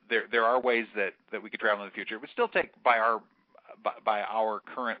 There are ways that we could travel in the future. It would still take, by our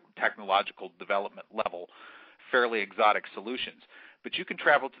current technological development level, fairly exotic solutions. But you can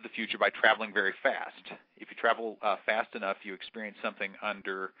travel to the future by traveling very fast. If you travel fast enough, you experience something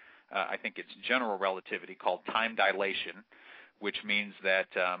under, I think it's general relativity, called time dilation, which means that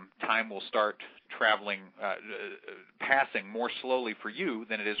time will start traveling, passing more slowly for you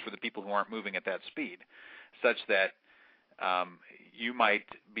than it is for the people who aren't moving at that speed, such that you might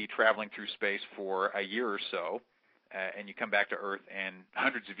be traveling through space for a year or so, and you come back to Earth, and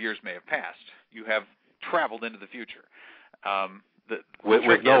hundreds of years may have passed. You have traveled into the future.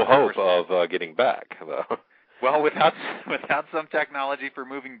 With no hope of getting back, though. Well, without some technology for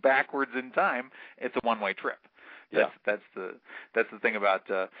moving backwards in time, it's a one-way trip. That's the thing about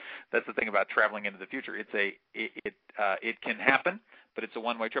traveling into the future. It can happen, but it's a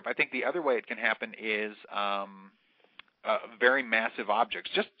one-way trip. I think the other way it can happen is very massive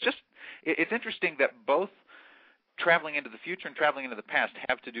objects. It's interesting that both traveling into the future and traveling into the past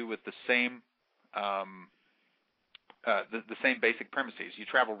have to do with the same the same basic premises. You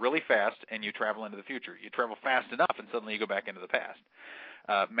travel really fast and you travel into the future. You travel fast enough and suddenly you go back into the past.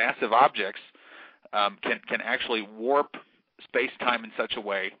 Massive objects can actually warp space-time in such a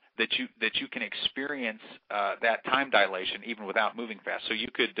way that you can experience that time dilation even without moving fast. So you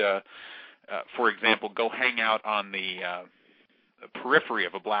could, for example, go hang out on the periphery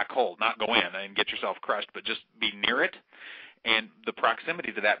of a black hole, not go in and get yourself crushed, but just be near it. And the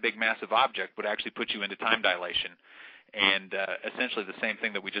proximity to that big, massive object would actually put you into time dilation. And essentially the same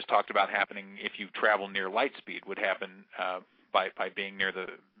thing that we just talked about happening if you travel near light speed would happen by being near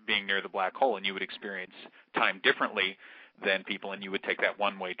the black hole, and you would experience time differently than people, and you would take that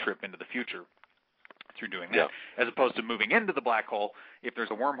one-way trip into the future through doing that, as opposed to moving into the black hole if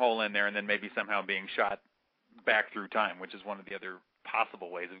there's a wormhole in there and then maybe somehow being shot back through time, which is one of the other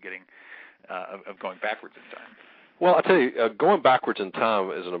possible ways of getting of going backwards in time. Well, I tell you, going backwards in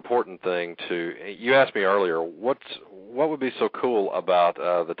time is an important thing to. You asked me earlier, what would be so cool about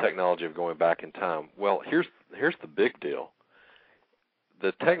the technology of going back in time? Well, here's the big deal.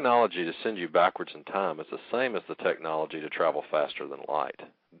 The technology to send you backwards in time is the same as the technology to travel faster than light.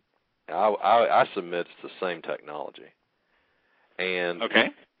 I submit it's the same technology. And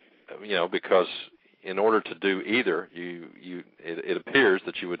because in order to do either, it appears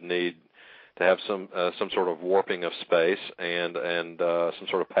that you would need to have some sort of warping of space and some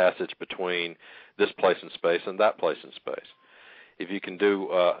sort of passage between this place in space and that place in space. If you can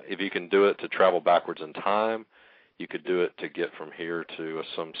do it to travel backwards in time, you could do it to get from here to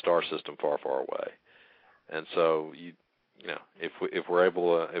some star system far, far away. And so if we're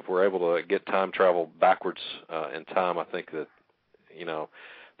able to get time travel backwards in time, I think that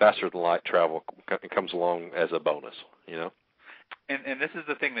faster than light travel comes along as a bonus. And this is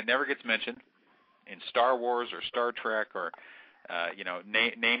the thing that never gets mentioned in Star Wars or Star Trek or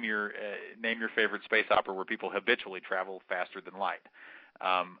name your favorite space opera where people habitually travel faster than light.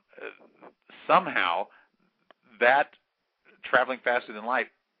 Somehow that traveling faster than light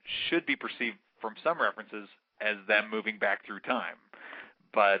should be perceived from some references as them moving back through time.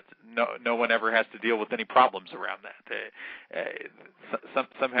 But no one ever has to deal with any problems around that.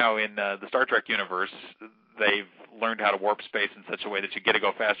 Somehow in the Star Trek universe, they've learned how to warp space in such a way that you get to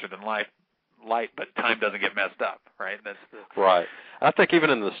go faster than light, light, but time doesn't get messed up, right? Right. I think even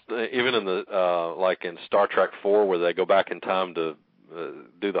in the like in Star Trek 4, where they go back in time to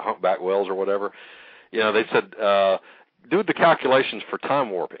do the humpback whales or whatever, they said do the calculations for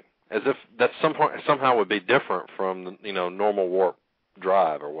time warping, as if that somehow would be different from normal warp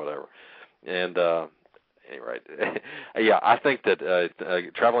drive or whatever. And anyway, yeah, I think that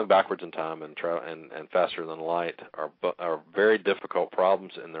traveling backwards in time and faster than light are very difficult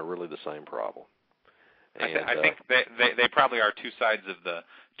problems, and they're really the same problem. And, I think they probably are two sides of the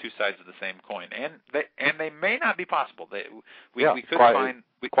same coin, and they may not be possible. We could find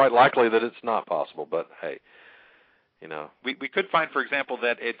quite likely that it's not possible, but hey, we could find, for example,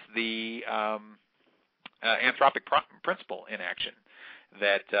 that it's the anthropic principle in action,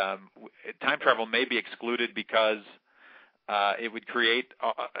 that time travel may be excluded because it would create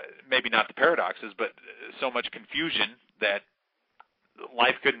maybe not the paradoxes, but so much confusion that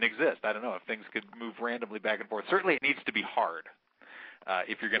life couldn't exist. I don't know if things could move randomly back and forth. Certainly, it needs to be hard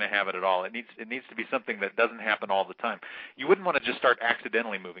if you're going to have it at all. It needs to be something that doesn't happen all the time. You wouldn't want to just start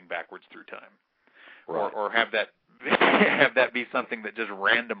accidentally moving backwards through time, right. or have that be something that just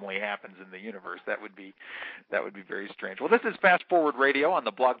randomly happens in the universe. That would be very strange. Well, this is Fast Forward Radio on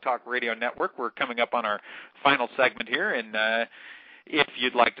the Blog Talk Radio Network. We're coming up on our final segment here, and if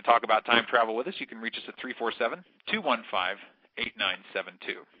you'd like to talk about time travel with us, you can reach us at 347-215-8972.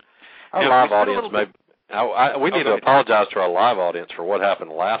 Our live audience we need to apologize to our live audience for what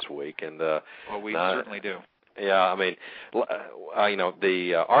happened last week, and we certainly do. Yeah, I mean,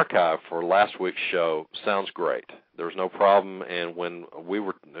 the archive for last week's show sounds great. There was no problem, and when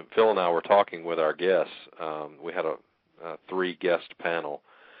Phil and I were talking with our guests, we had a 3-guest panel,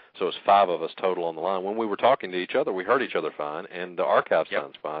 so it was 5 of us total on the line. When we were talking to each other, we heard each other fine, and the archive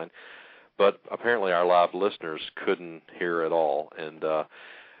sounds fine. But apparently our live listeners couldn't hear at all, and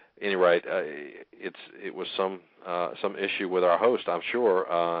any rate, it was some issue with our host, I'm sure.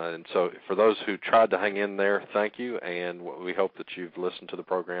 And so for those who tried to hang in there, thank you, and we hope that you've listened to the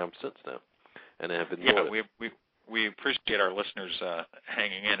program since then and have enjoyed it. We appreciate our listeners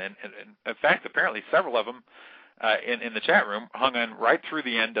hanging in, and in fact, apparently several of them in the chat room hung on right through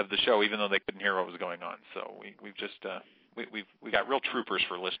the end of the show, even though they couldn't hear what was going on. So we've just we got real troopers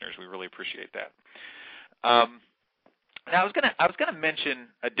for listeners. We really appreciate that. Now I was gonna mention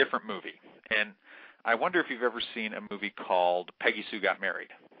a different movie, and I wonder if you've ever seen a movie called Peggy Sue Got Married.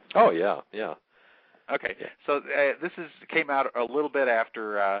 Oh yeah. Okay, so this came out a little bit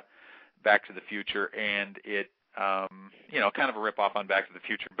after Back to the Future, and it kind of a ripoff on Back to the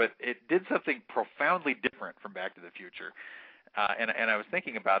Future, but it did something profoundly different from Back to the Future, and I was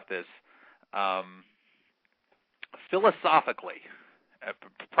thinking about this philosophically.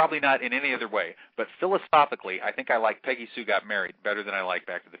 Probably not in any other way, but philosophically, I think I like Peggy Sue Got Married better than I like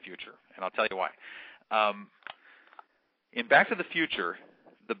Back to the Future, and I'll tell you why. In Back to the Future,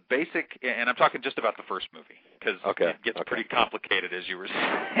 the basic, and I'm talking just about the first movie, because it gets pretty complicated, as you were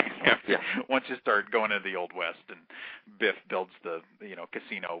saying, once you start going into the Old West, and Biff builds the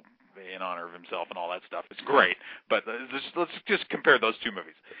casino in honor of himself and all that stuff. It's great, but let's just compare those two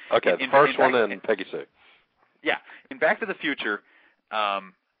movies. Okay, the first one and Peggy Sue. Yeah, in Back to the Future,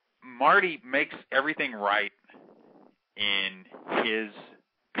 Marty makes everything right in his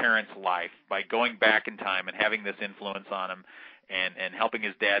parents' life by going back in time and having this influence on him and helping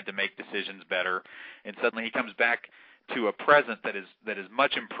his dad to make decisions better. And suddenly he comes back to a present that is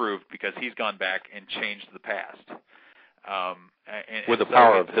much improved because he's gone back and changed the past. With the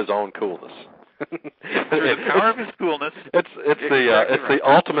power of his own coolness. Through the power of his coolness. It's the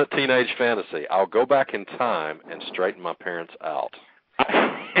ultimate teenage fantasy. I'll go back in time and straighten my parents out.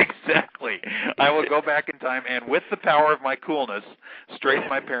 Exactly. I will go back in time and, with the power of my coolness, straighten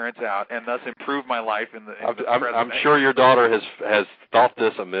my parents out and thus improve my life in the present. I'm sure your daughter has thought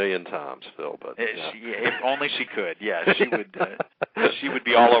this a million times, Phil. But if only she could. Yeah, she would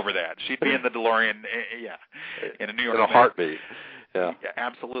be all over that. She'd be in the DeLorean. In a New York. In a heartbeat. Yeah,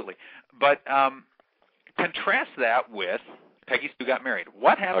 absolutely. But contrast that with Peggy Sue Got Married.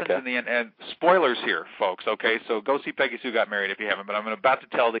 What happens in the end? And spoilers here, folks, okay? So go see Peggy Sue Got Married if you haven't, but I'm about to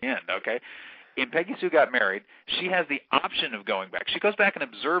tell the end, okay? In Peggy Sue Got Married, she has the option of going back. She goes back and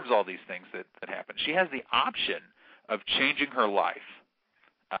observes all these things that happen. She has the option of changing her life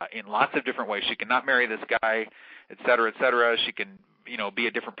in lots of different ways. She can not marry this guy, et cetera, et cetera. She can, be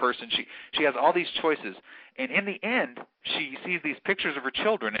a different person. She has all these choices. And in the end, she sees these pictures of her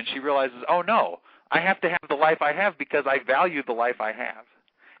children, and she realizes, oh, no, I have to have the life I have because I value the life I have,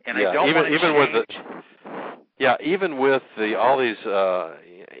 and I don't want to change. Even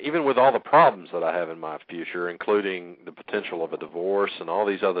with all the problems that I have in my future, including the potential of a divorce and all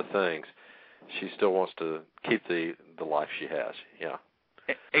these other things, she still wants to keep the life she has. Yeah.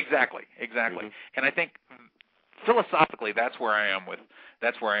 Exactly. Mm-hmm. And I think philosophically that's where I am with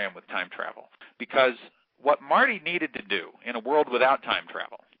time travel, because what Marty needed to do in a world without time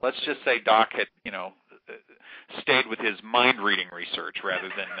travel, let's just say Doc had, stayed with his mind-reading research rather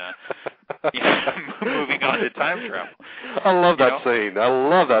than moving on to time travel. I love that scene. I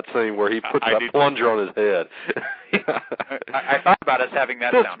love that scene where he puts that plunger on his head. I thought about us having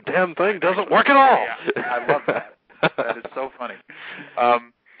that this sound. damn thing doesn't work at all. Yeah, I love that. That is so funny.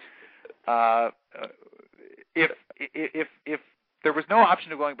 If there was no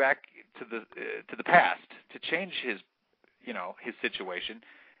option of going back to the past to change his situation,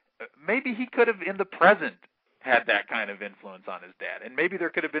 maybe he could have in the present had that kind of influence on his dad, and maybe there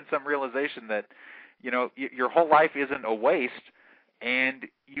could have been some realization that your whole life isn't a waste, and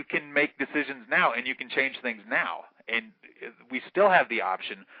you can make decisions now, and you can change things now, and we still have the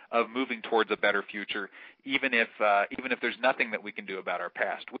option of moving towards a better future, even if there's nothing that we can do about our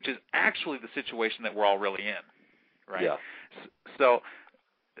past, which is actually the situation that we're all really in, right? Yeah.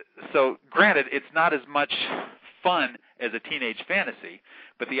 So granted, it's not as much fun as a teenage fantasy,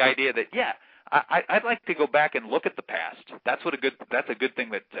 but the idea that I'd like to go back and look at the past. That's a good thing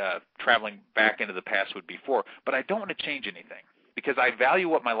that traveling back into the past would be for. But I don't want to change anything because I value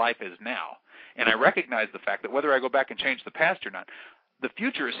what my life is now, and I recognize the fact that whether I go back and change the past or not, the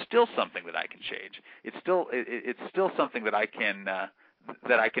future is still something that I can change. It's still something that I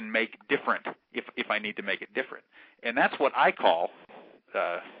can make different if I need to make it different, and that's what I call.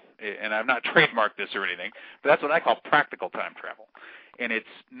 And I've not trademarked this or anything, but that's what I call practical time travel. And it's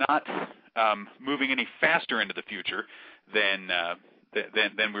not moving any faster into the future than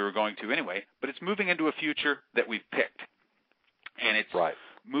we were going to anyway, but it's moving into a future that we've picked, and it's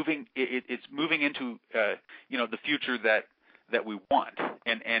moving. It's moving into the future that we want,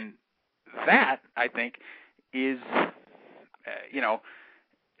 and that I think is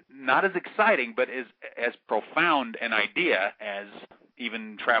not as exciting, but is as profound an idea as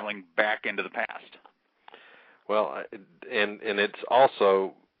even traveling back into the past. Well, and it's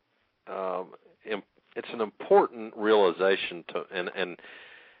also it's an important realization and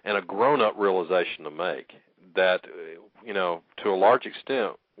a grown-up realization to make that to a large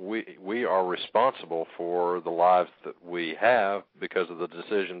extent we are responsible for the lives that we have because of the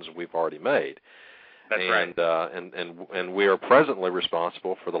decisions we've already made. That's right. And we are presently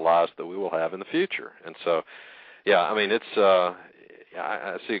responsible for the lives that we will have in the future. And so, I mean, it's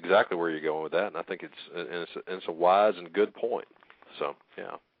I see exactly where you're going with that, and I think it's a wise and good point. So,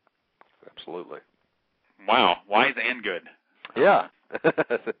 yeah, absolutely. Wow, wise and good. Yeah,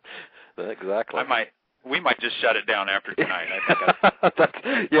 exactly. We might just shut it down after tonight. I think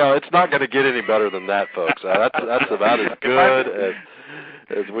it's not going to get any better than that, folks. That's about as good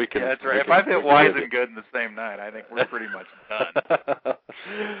as we can. Yeah, that's right. If I've hit wise and good in the same night, I think we're pretty much done.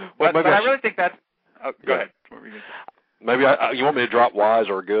 But I really think that's. Oh, go ahead. What were you going to say? Maybe you want me to drop wise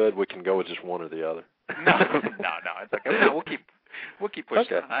or good? We can go with just one or the other. No, it's okay. No, we'll keep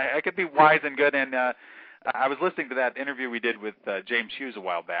pushing. Okay. I could be wise and good, and I was listening to that interview we did with James Hughes a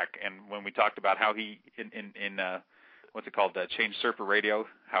while back, and when we talked about how he in what's it called, Change Surfer Radio,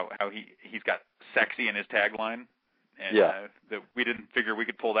 how he's got sexy in his tagline, and that we didn't figure we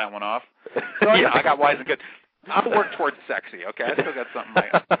could pull that one off. So I got wise and good. I'll work towards sexy, okay? I still got something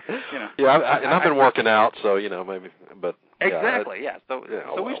Yeah, I've been working out, so maybe, but exactly, yeah. So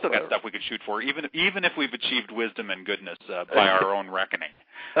we've still got stuff we could shoot for, even if we've achieved wisdom and goodness by our own reckoning.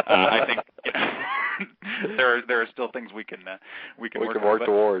 I think there are still things we can work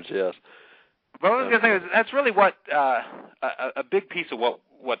towards. Yes. Well, I was going to say that's really what a big piece of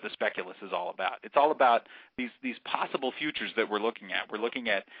what the speculous is all about. It's all about these possible futures that we're looking at. We're looking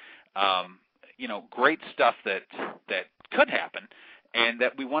at great stuff that could happen, and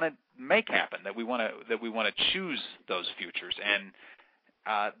that we want to make happen. That we want to choose those futures, and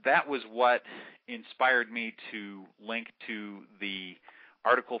that was what inspired me to link to the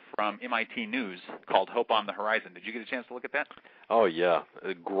article from MIT News called "Hope on the Horizon." Did you get a chance to look at that? Oh yeah,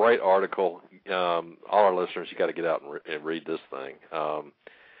 a great article. All our listeners, you got to get out and read this thing.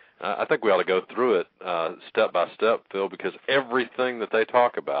 I think we ought to go through it step by step, Phil, because everything that they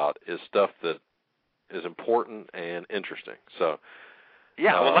talk about is stuff that is important and interesting. So,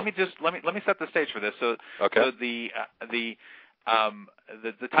 well, let me set the stage for this. So, okay. So the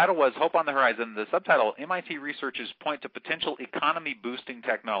title was "Hope on the Horizon." The subtitle: MIT researchers point to potential economy-boosting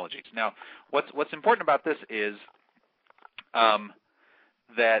technologies. Now, what's important about this is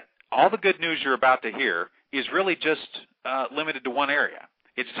that all the good news you're about to hear is really just limited to one area.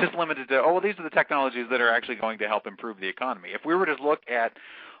 It's just limited to, these are the technologies that are actually going to help improve the economy. If we were to look at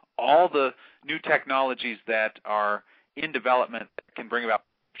all the new technologies that are in development that can bring about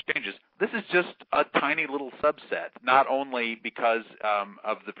changes, this is just a tiny little subset, not only because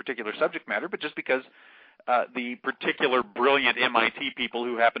of the particular subject matter, but just because the particular brilliant MIT people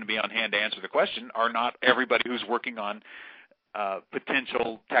who happen to be on hand to answer the question are not everybody who's working on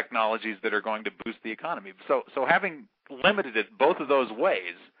potential technologies that are going to boost the economy. So having limited it both of those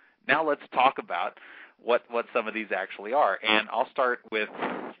ways, now let's talk about what some of these actually are. And I'll start with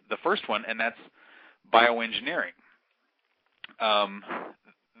the first one, and that's bioengineering.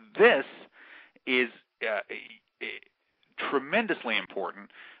 This is tremendously important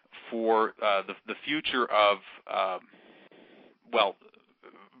for the future of,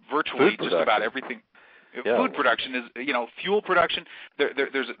 virtually just about everything. Yeah. Food production is, fuel production.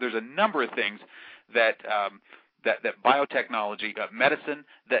 There's a number of things that biotechnology, medicine,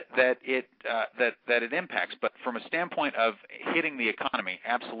 that it impacts. But from a standpoint of hitting the economy,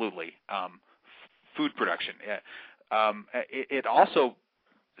 absolutely, food production. It also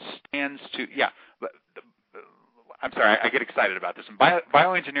stands to I'm sorry, I get excited about this. And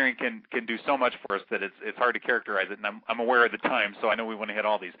bioengineering can do so much for us that it's hard to characterize it, and I'm aware of the time, so I know we want to hit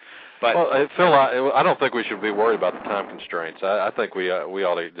all these. But Phil, I don't think we should be worried about the time constraints. I think we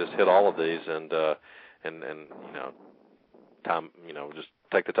ought to just hit all of these and time, just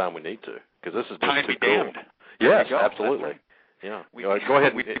take the time we need to, because this is just time too be damned. Cool. Yes, absolutely. Yeah. Go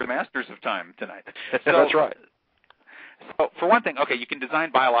ahead. We're the masters of time tonight. That's right. So, for one thing, you can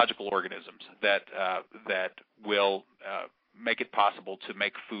design biological organisms that will make it possible to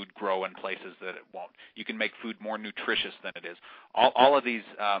make food grow in places that it won't. You can make food more nutritious than it is. All of these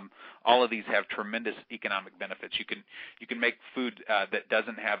have tremendous economic benefits. You can make food that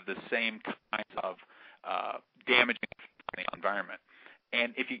doesn't have the same kinds of damaging effects on the environment.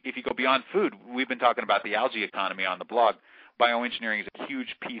 And if you go beyond food, we've been talking about the algae economy on the blog. Bioengineering is a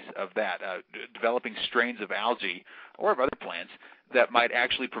huge piece of that, developing strains of algae or of other plants that might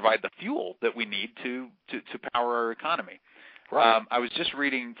actually provide the fuel that we need to power our economy. Right. I was just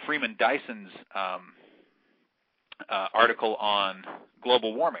reading Freeman Dyson's article on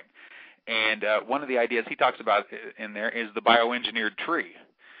global warming, and one of the ideas he talks about in there is the bioengineered tree.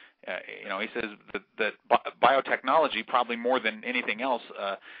 He says that biotechnology, probably more than anything else,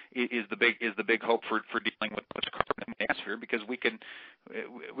 is the big hope for dealing with much carbon in the atmosphere, because we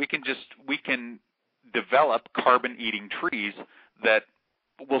can develop carbon-eating trees that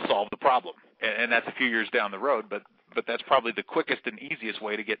will solve the problem, and that's a few years down the road. But that's probably the quickest and easiest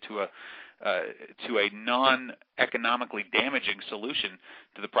way to get to a non-economically damaging solution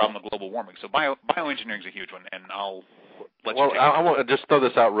to the problem of global warming. So bioengineering is a huge one, and I'll let you take it. I want to just throw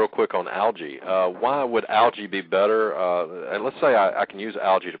this out real quick on algae. Why would algae be better? And let's say I can use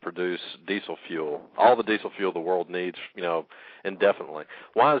algae to produce diesel fuel, all the diesel fuel the world needs, indefinitely.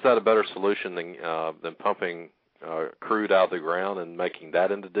 Why is that a better solution than pumping crude out of the ground and making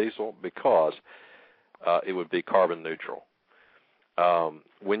that into diesel? Because it would be carbon neutral.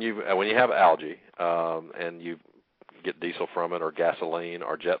 When you have algae and you get diesel from it, or gasoline,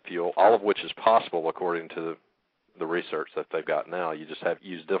 or jet fuel, all of which is possible according to the research that they've got now. You just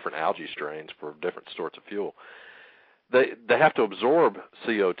use different algae strains for different sorts of fuel. They have to absorb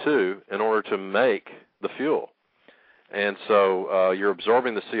CO2 in order to make the fuel. And so you're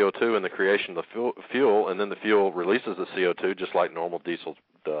absorbing the CO2 in the creation of the fuel, and then the fuel releases the CO2 just like normal diesel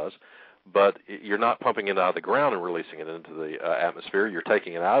does. But you're not pumping it out of the ground and releasing it into the atmosphere. You're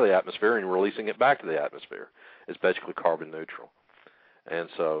taking it out of the atmosphere and releasing it back to the atmosphere. It's basically carbon neutral. And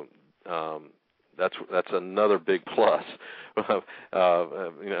so that's another big plus. Besides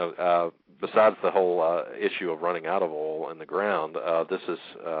the whole issue of running out of oil in the ground,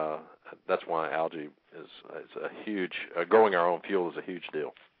 that's why algae is a huge. Growing our own fuel is a huge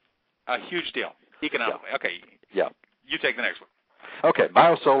deal. A huge deal, economically. Yeah. Okay. Yeah. You take the next one. Okay,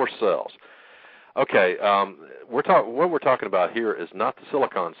 biosolar cells. Okay, what we're talking about here is not the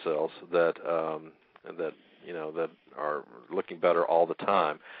silicon cells that are looking better all the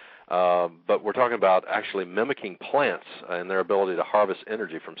time, but we're talking about actually mimicking plants and their ability to harvest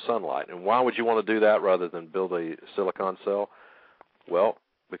energy from sunlight. And why would you want to do that rather than build a silicon cell? Well,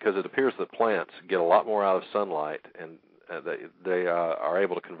 because it appears that plants get a lot more out of sunlight, and they are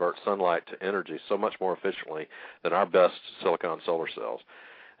able to convert sunlight to energy so much more efficiently than our best silicon solar cells.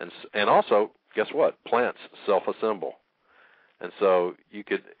 And also, guess what? Plants self-assemble. And so you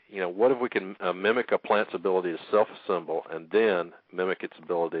could, what if we can mimic a plant's ability to self-assemble and then mimic its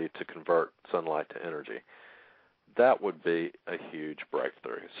ability to convert sunlight to energy? That would be a huge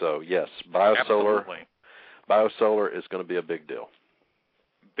breakthrough. So yes, biosolar is going to be a big deal.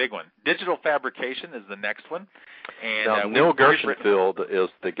 big one. Digital fabrication is the next one. And now, Neil Gershenfeld is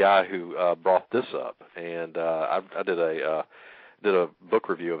the guy who brought this up, and I did a book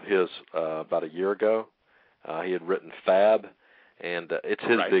review of his about a year ago. He had written Fab, and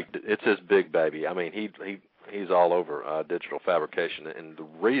it's his big baby. I mean, he's all over digital fabrication, and the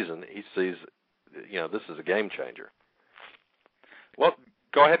reason he sees, this is a game changer. Well,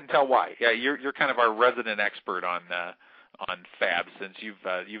 go ahead and tell why. Yeah, you're kind of our resident expert on Fab, since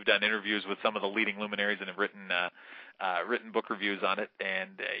you've done interviews with some of the leading luminaries and have written book reviews on it, and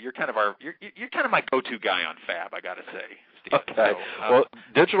you're kind of my go-to guy on Fab, I got to say, Steve. Okay. So, well,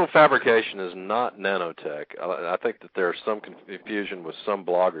 digital fabrication is not nanotech. I think that there's some confusion with some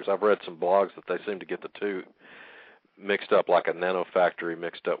bloggers. I've read some blogs that they seem to get the two mixed up, like a nanofactory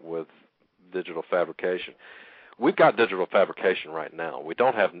mixed up with digital fabrication. We've got digital fabrication right now. We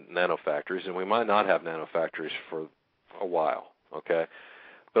don't have nanofactories, and we might not have nanofactories for a while, okay?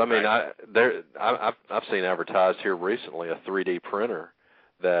 But I mean, I've seen advertised here recently a 3D printer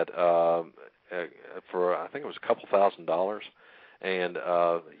that for I think it was a couple $1,000s, and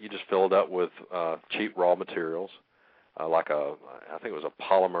you just fill it up with cheap raw materials, like I think it was a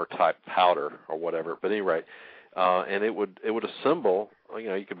polymer type powder or whatever. But at any rate, and it would assemble.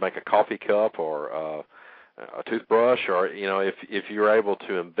 You could make a coffee cup or a toothbrush, or if you're able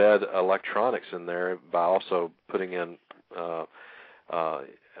to embed electronics in there by also putting in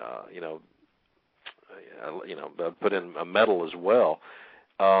put in a metal as well.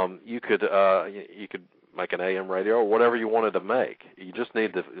 You could make an AM radio or whatever you wanted to make. You just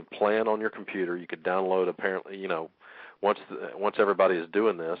need the plan on your computer. You could download. Apparently, once everybody is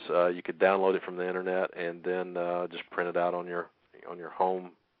doing this, you could download it from the internet and then just print it out on your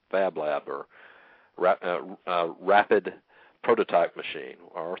home fab lab or rapid prototype machine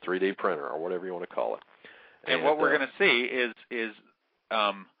or 3D printer or whatever you want to call it. And what we're going to see is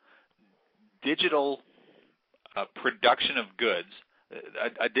digital production of goods,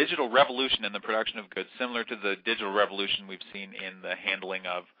 a digital revolution in the production of goods, similar to the digital revolution we've seen in the handling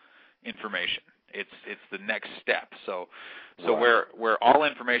of information. It's the next step. So right. where all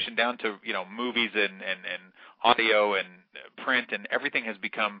information down to movies and audio and print and everything has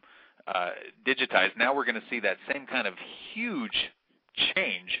become digitized. Now we're going to see that same kind of huge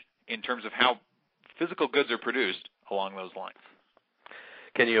change in terms of how physical goods are produced along those lines.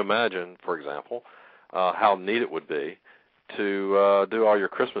 Can you imagine, for example, how neat it would be to do all your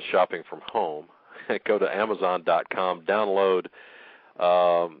Christmas shopping from home, go to Amazon.com, download,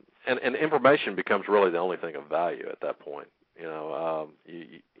 and information becomes really the only thing of value at that point.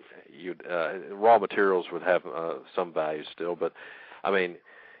 Raw materials would have some value still, but I mean,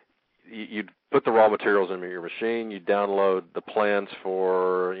 you'd put the raw materials in your machine, you download the plans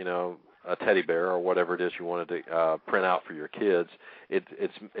for, a teddy bear or whatever it is you wanted to print out for your kids.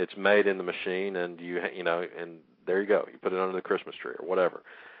 It's made in the machine, and and there you go. You put it under the Christmas tree or whatever.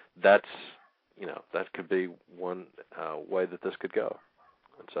 That could be one way that this could go.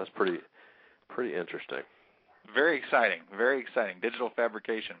 So that's pretty interesting. Very exciting. Very exciting. Digital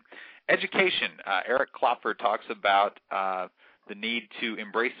fabrication. Education. Eric Klopfer talks about the need to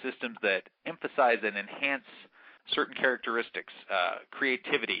embrace systems that emphasize and enhance certain characteristics,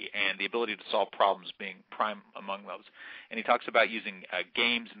 creativity, and the ability to solve problems being prime among those. And he talks about using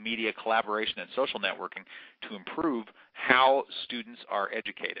games, media, collaboration, and social networking to improve how students are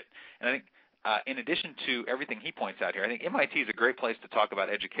educated. And I think in addition to everything he points out here, I think MIT is a great place to talk about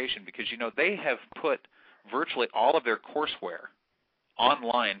education because, they have put virtually all of their courseware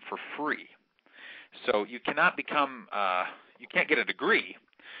online for free. So you cannot you can't get a degree.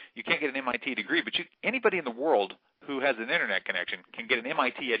 You can't get an MIT degree, but anybody in the world who has an internet connection can get an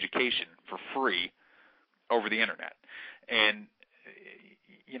MIT education for free over the internet. And,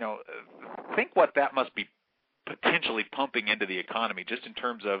 think what that must be potentially pumping into the economy just in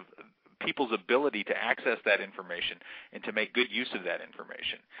terms of people's ability to access that information and to make good use of that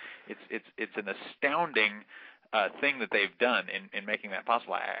information. It's an astounding thing that they've done in making that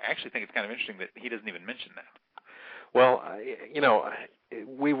possible. I actually think it's kind of interesting that he doesn't even mention that. Well,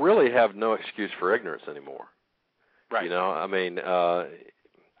 we really have no excuse for ignorance anymore. Right. I mean,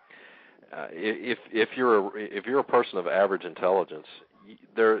 if you're a person of average intelligence,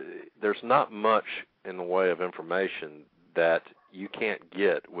 there's not much in the way of information that you can't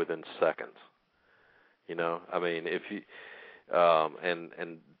get within seconds. I mean, if you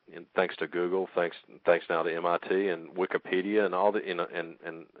and thanks to Google, thanks now to MIT and Wikipedia and all the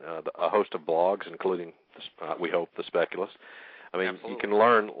a host of blogs, including we hope the Speculist. I mean, Absolutely. You can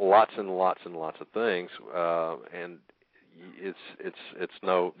learn lots and lots and lots of things, and it's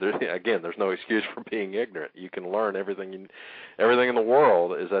no. There's no excuse for being ignorant. You can learn everything in the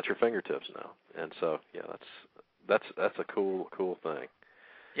world is at your fingertips now, and so that's a cool thing.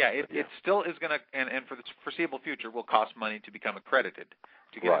 Yeah, it still is going to, and for the foreseeable future, will cost money to become accredited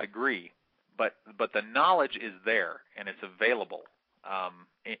to get a degree, but the knowledge is there and it's available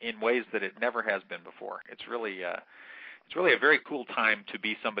in ways that it never has been before. It's really a very cool time to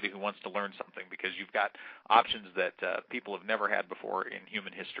be somebody who wants to learn something, because you've got options that people have never had before in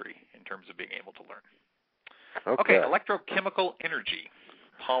human history in terms of being able to learn. Okay, electrochemical energy.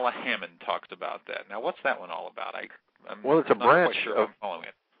 Paula Hammond talks about that. Now, what's that one all about? It's a branch sure of. I'm following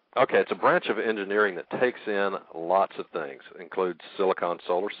it. Okay, it's a branch of engineering that takes in lots of things. It includes silicon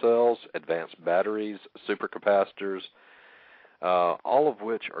solar cells, advanced batteries, supercapacitors, all of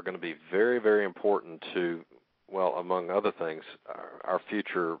which are going to be very, very important to, well, among other things, our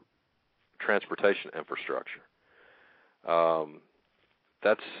future transportation infrastructure.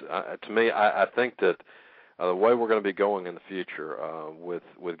 That's to me, I think that the way we're going to be going in the future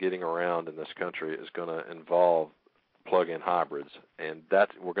with getting around in this country is going to involve plug-in hybrids, and that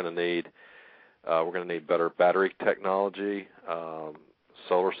we're going to need better battery technology.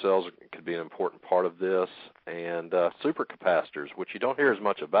 Solar cells could be an important part of this, and supercapacitors, which you don't hear as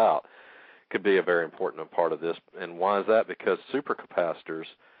much about, could be a very important part of this. And why is that? Because supercapacitors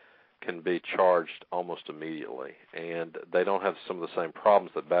can be charged almost immediately, and they don't have some of the same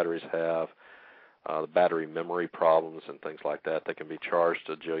problems that batteries have, the battery memory problems and things like that. They can be charged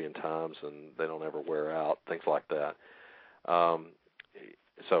a jillion times, and they don't ever wear out, things like that.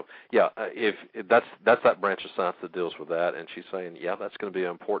 If that's that branch of science that deals with that, and she's saying, that's going to be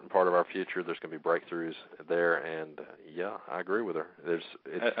an important part of our future. There's going to be breakthroughs there, and I agree with her. It's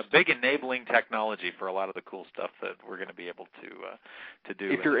a big enabling technology for a lot of the cool stuff that we're going to be able to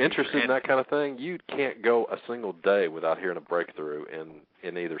do. If you're interested in that kind of thing, you can't go a single day without hearing a breakthrough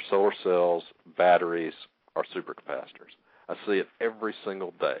in either solar cells, batteries, or supercapacitors. I see it every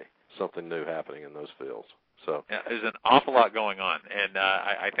single day, something new happening in those fields. So there's an awful lot going on, and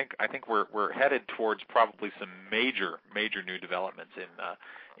I think we're headed towards probably some major new developments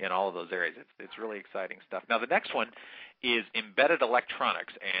in all of those areas. It's really exciting stuff. Now the next one is embedded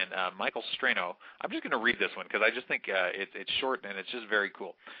electronics, and Michael Strano. I'm just going to read this one because I just think it's short and it's just very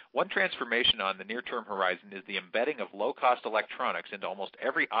cool. One transformation on the near-term horizon is the embedding of low-cost electronics into almost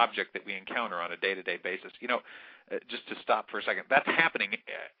every object that we encounter on a day-to-day basis. Just to stop for a second, that's happening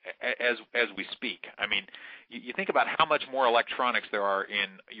as we speak. I mean, you think about how much more electronics there are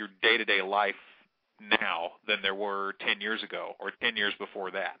in your day-to-day life now than there were 10 years ago or 10 years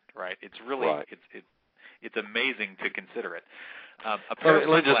before that, right? It's really it's amazing to consider it. Let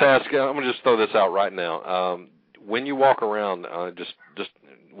me just ask. I'm going to just throw this out right now. When you walk around, just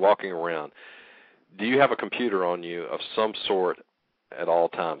walking around, do you have a computer on you of some sort at all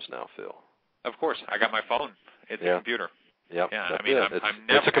times now, Phil? Of course, I got my phone. It's a computer. Yep. Yeah, I mean, I'm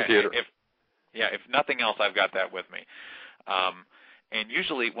never. It's a computer. If nothing else, I've got that with me. And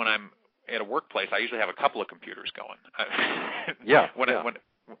usually, when I'm at a workplace, I usually have a couple of computers going.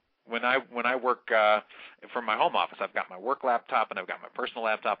 When I work from my home office, I've got my work laptop and I've got my personal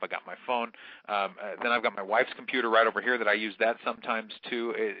laptop. I got my phone. Then I've got my wife's computer right over here that I use that sometimes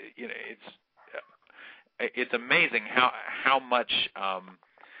too. It's amazing how much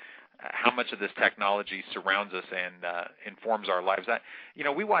of this technology surrounds us and informs our lives.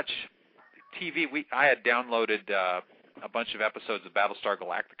 We watch TV. I had downloaded a bunch of episodes of Battlestar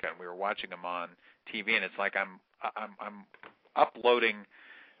Galactica, and we were watching them on TV. And it's like I'm uploading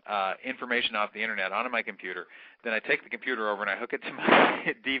information off the internet onto my computer. Then I take the computer over and I hook it to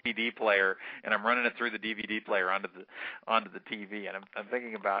my DVD player, and I'm running it through the DVD player onto the TV. And I'm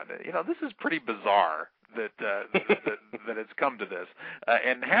thinking about, this is pretty bizarre that it's come to this.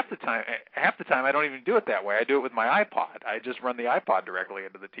 And half the time I don't even do it that way. I do it with my iPod. I just run the iPod directly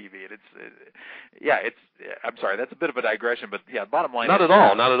into the TV. And I'm sorry, that's a bit of a digression, but bottom line. Not at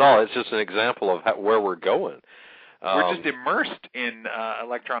all. It's just an example of where we're going. We're just immersed in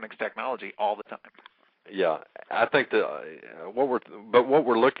electronics technology all the time. Yeah, I think that what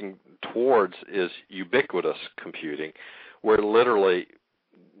we're looking towards is ubiquitous computing, where literally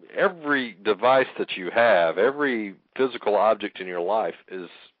every device that you have, every physical object in your life is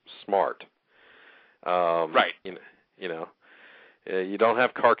smart. Right. You don't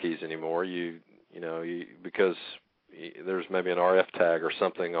have car keys anymore. Because there's maybe an RF tag or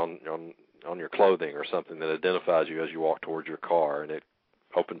something on your clothing or something that identifies you as you walk towards your car, and it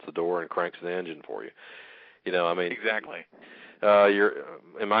opens the door and cranks the engine for you. Exactly.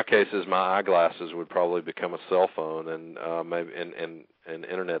 In my cases, my eyeglasses would probably become a cell phone and maybe and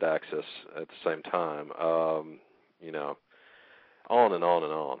internet access at the same time. on and on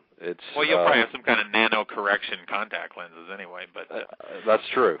and on. Well, you'll probably have some kind of nano correction contact lenses anyway, but that's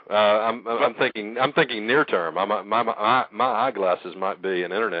true. I'm thinking near term. My eyeglasses might be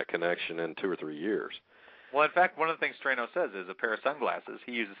an internet connection in 2 or 3 years. Well, in fact, one of the things Trano says is a pair of sunglasses.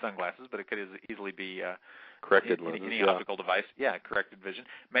 He uses sunglasses, but it could easily be corrected lenses. Any optical device, corrected vision,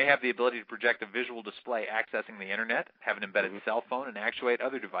 may have the ability to project a visual display accessing the internet, have an embedded cell phone, and actuate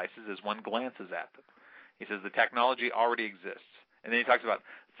other devices as one glances at them. He says the technology already exists. And then he talks about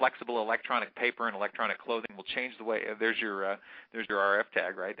flexible electronic paper and electronic clothing will change the way. There's your RF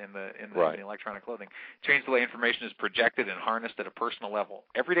tag, right, in the electronic clothing. Change the way information is projected and harnessed at a personal level.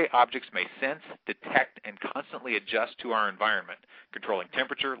 Everyday objects may sense, detect, and constantly adjust to our environment, controlling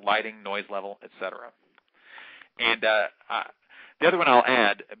temperature, lighting, noise level, etc. And the other one I'll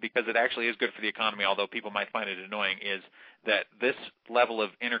add, because it actually is good for the economy, although people might find it annoying, is that this level of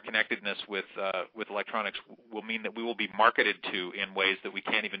interconnectedness with electronics will mean that we will be marketed to in ways that we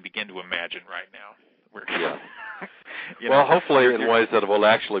can't even begin to imagine right now. Well, hopefully in ways that will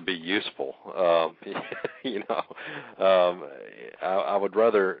actually be useful. I would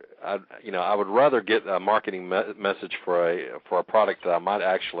rather get a marketing message for a product that I might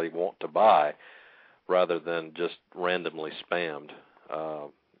actually want to buy, rather than just randomly spammed,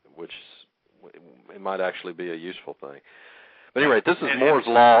 which it might actually be a useful thing. But anyway, this is Moore's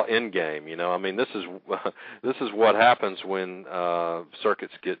law in game. This is what happens when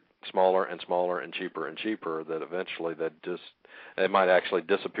circuits get smaller and smaller and cheaper. That eventually they might actually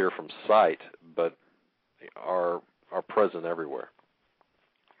disappear from sight, but are present everywhere.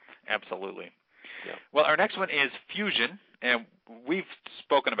 Absolutely. Yeah. Well, our next one is fusion, and we've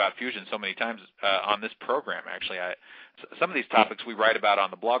spoken about fusion so many times on this program, actually. Some of these topics we write about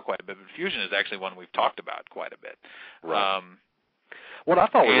on the blog quite a bit, but fusion is actually one we've talked about quite a bit. Right. What I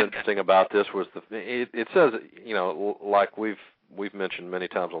thought was interesting about this was it says, like we've mentioned many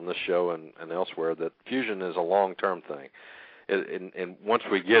times on this show and elsewhere, that fusion is a long-term thing. And once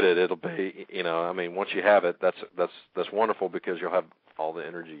we get it, it'll be, once you have it, that's wonderful, because you'll have all the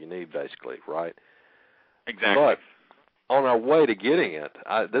energy you need, basically, right? Exactly. But on our way to getting it,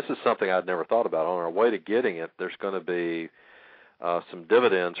 this is something I'd never thought about. On our way to getting it, there's going to be some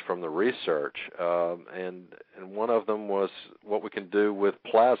dividends from the research, and one of them was what we can do with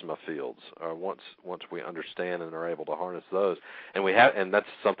plasma fields. Once we understand and are able to harness those, and that's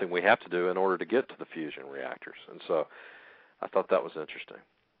something we have to do in order to get to the fusion reactors. And so, I thought that was interesting.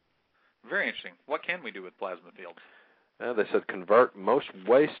 Very interesting. What can we do with plasma fields? They said convert most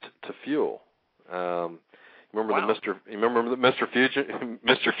waste to fuel. Remember the Mr. Fusion?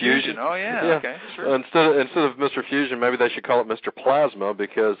 Mr. Fusion. Oh yeah. Okay. Sure. Instead of Mr. Fusion, maybe they should call it Mr. Plasma,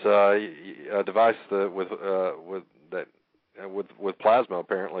 because a device with plasma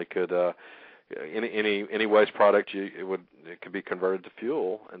apparently could any waste product it could be converted to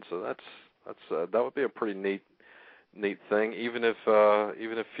fuel, and so that would be a pretty neat thing. Even if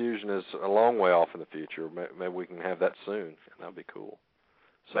fusion is a long way off in the future, maybe we can have that soon, and that'd be cool.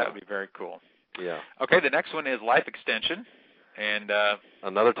 So that would be very cool. Yeah. Okay, the next one is life extension, and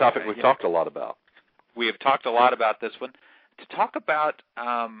another topic we've talked a lot about. We have talked a lot about this one. To talk about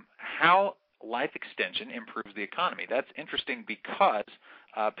how life extension improves the economy. That's interesting because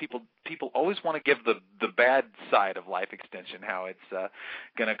people always want to give the bad side of life extension, how it's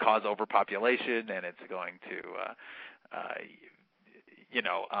going to cause overpopulation and it's going to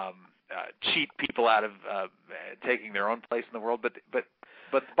cheat people out of taking their own place in the world. But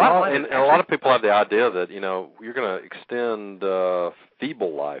and a lot of people have the idea that you're going to extend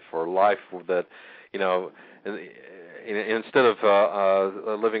feeble life, or life that instead of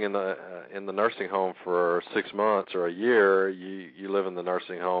living in the nursing home for 6 months or a year, you live in the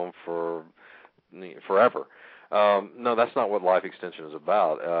nursing home for forever. No, that's not what life extension is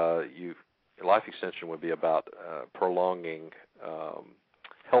about. Life extension would be about prolonging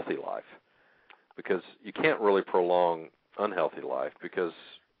healthy life, because you can't really prolong unhealthy life, because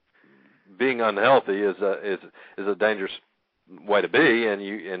being unhealthy is a dangerous way to be, and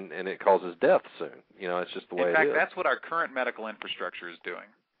it causes death soon. It's just the way it is. In fact, that's what our current medical infrastructure is doing.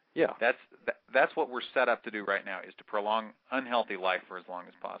 Yeah. That's what we're set up to do right now, is to prolong unhealthy life for as long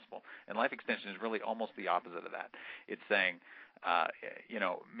as possible. And life extension is really almost the opposite of that. It's saying,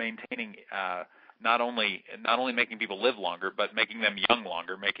 maintaining not only making people live longer, but making them young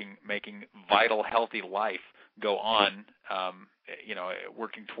longer, making vital, healthy life go on,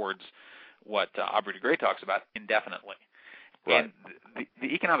 working towards what Aubrey de Grey talks about, indefinitely. Right. And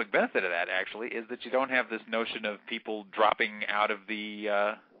the economic benefit of that, actually, is that you don't have this notion of people dropping out of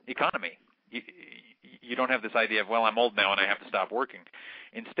the economy. you don't have this idea of, well, I'm old now and I have to stop working.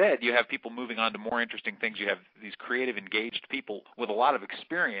 Instead, you have people moving on to more interesting things. You have these creative, engaged people with a lot of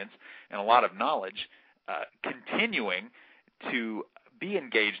experience and a lot of knowledge continuing to be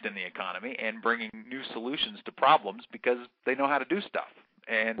engaged in the economy and bringing new solutions to problems because they know how to do stuff.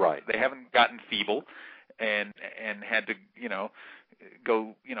 And they haven't gotten feeble and had to,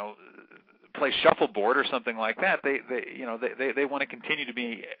 go, play shuffleboard or something like that. They want to continue to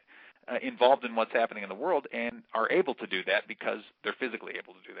be involved in what's happening in the world and are able to do that because they're physically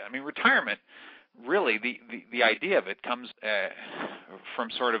able to do that. I mean, retirement, really, the idea of it comes from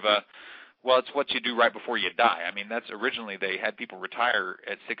sort of it's what you do right before you die. I mean, that's originally they had people retire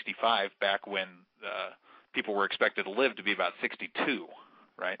at 65 back when people were expected to live to be about 62.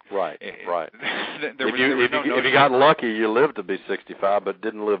 Right. If you got lucky, you lived to be 65, but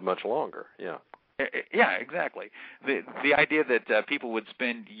didn't live much longer. Yeah. Yeah, exactly. The idea that people would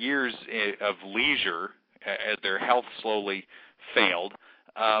spend years of leisure as their health slowly failed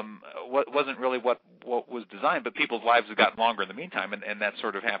wasn't really what was designed, but people's lives have gotten longer in the meantime, and that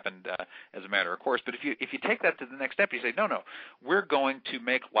sort of happened as a matter of course. But if you take that to the next step, you say, no, we're going to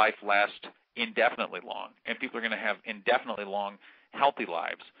make life last indefinitely long, and people are going to have indefinitely long healthy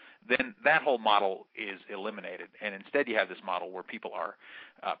lives, then that whole model is eliminated, and instead you have this model where people are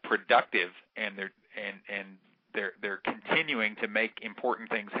productive and they're continuing to make important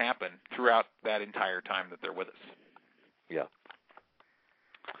things happen throughout that entire time that they're with us. Yeah.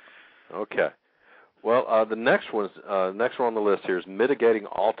 Okay. Well, the next one on the list here is mitigating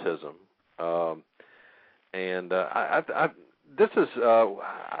autism, and this is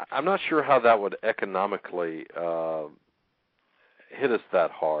I'm not sure how that would economically hit us that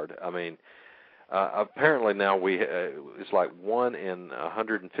hard. I mean, apparently now it's like 1 in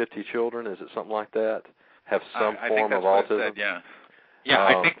 150 children. Is it something like that? Have some form of autism? Yeah.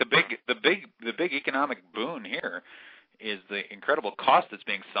 I think the big economic boon here is the incredible cost that's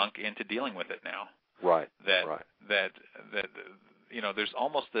being sunk into dealing with it now. Right. That there's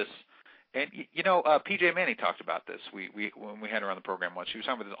almost this. And P.J. Manning talked about this. When we had her on the program once, she was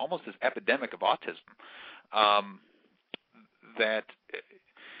talking about almost this epidemic of autism. That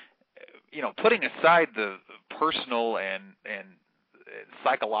putting aside the personal and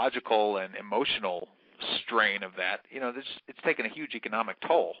psychological and emotional strain of that, it's taken a huge economic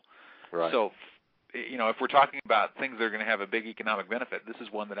toll. Right. So, if we're talking about things that are going to have a big economic benefit, this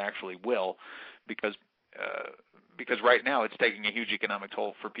is one that actually will, because right now it's taking a huge economic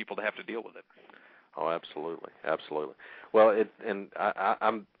toll for people to have to deal with it. Oh, absolutely. Well,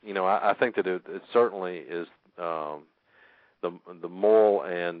 I think that it certainly is the moral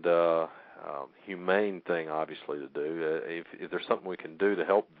and humane thing, obviously, to do. If there's something we can do to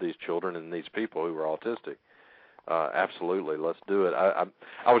help these children and these people who are autistic, absolutely, let's do it. I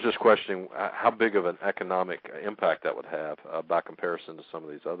was just questioning how big of an economic impact that would have by comparison to some of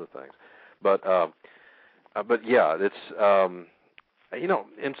these other things. But yeah, it's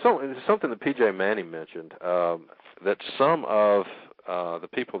it's something that P.J. Manning mentioned, that some of the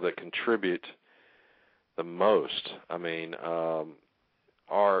people that contribute the most, I mean, have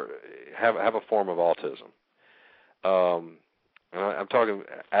a form of autism. And I'm talking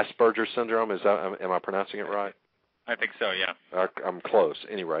Asperger's syndrome. Am I pronouncing it right? I think so. Yeah. I'm close.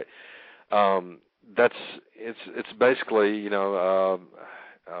 Anyway, it's basically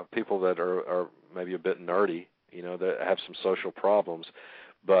people that are maybe a bit nerdy, that have some social problems,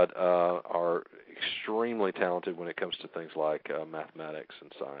 but are extremely talented when it comes to things like mathematics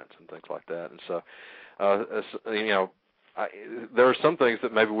and science and things like that. And so, there are some things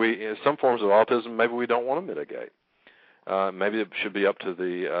that maybe some forms of autism maybe we don't want to mitigate. Maybe it should be up to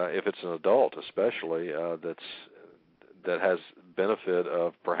if it's an adult especially, that has benefit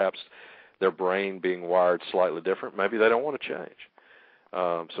of perhaps their brain being wired slightly different. Maybe they don't want to change.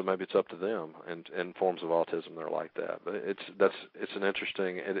 So maybe it's up to them, and forms of autism that are like that. But it's an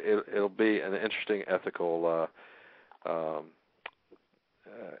interesting. It'll be an interesting ethical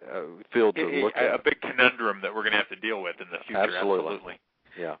field to look at. A big conundrum that we're going to have to deal with in the future. Absolutely.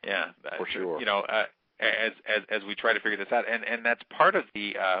 Yeah. For sure. As we try to figure this out, and that's part of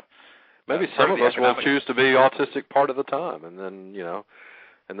the. Maybe some of us will choose to be autistic part of the time, and then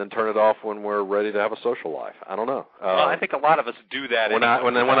turn it off when we're ready to have a social life. I don't know. Well, I think a lot of us do that. When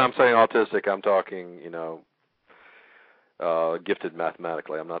I'm saying autistic, I'm talking, gifted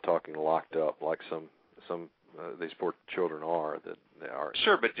mathematically. I'm not talking locked up like some these poor children are. That they are.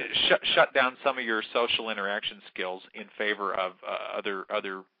 Sure, but shut down some of your social interaction skills in favor of other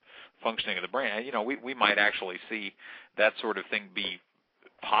functioning of the brain. We might actually see that sort of thing be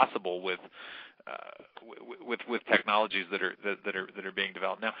possible with with technologies that are being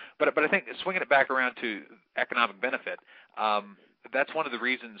developed now. But I think swinging it back around to economic benefit, that's one of the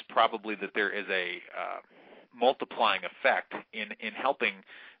reasons probably that there is a multiplying effect in helping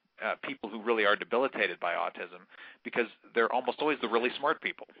people who really are debilitated by autism, because they're almost always the really smart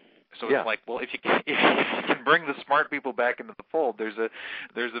people. So it's like, well, if you can bring the smart people back into the fold, there's a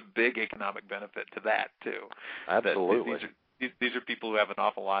big economic benefit to that too. Absolutely. These are people who have an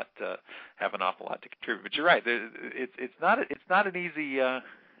awful lot to contribute. But you're right. It's not an easy.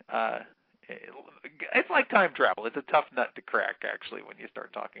 It's like time travel. It's a tough nut to crack, actually, when you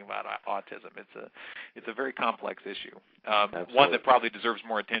start talking about autism. It's a very complex issue. One that probably deserves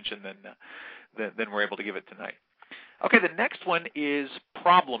more attention than we're able to give it tonight. Okay, the next one is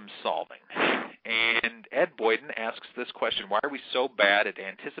problem solving. And Ed Boyden asks this question: why are we so bad at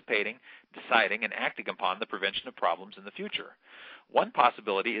anticipating, deciding, and acting upon the prevention of problems in the future? One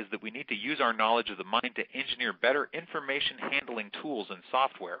possibility is that we need to use our knowledge of the mind to engineer better information handling tools and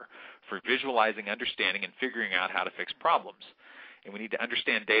software for visualizing, understanding, and figuring out how to fix problems. And we need to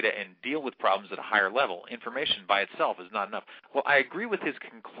understand data and deal with problems at a higher level. Information by itself is not enough. Well, I agree with his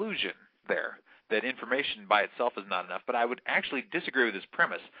conclusion there, that information by itself is not enough, but I would actually disagree with his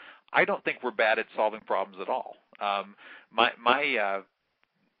premise. I don't think we're bad at solving problems at all. My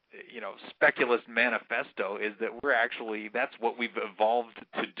speculist manifesto is that that's what we've evolved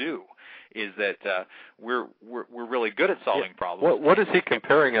to do, is that we're really good at solving problems. What is he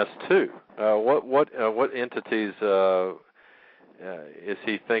comparing us to? What entities is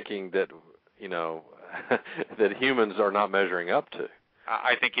he thinking that that humans are not measuring up to?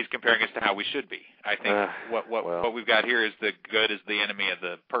 I think he's comparing us to how we should be. I think what we've got here is the good is the enemy of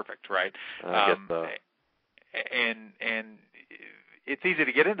the perfect, right? I guess so. And it's easy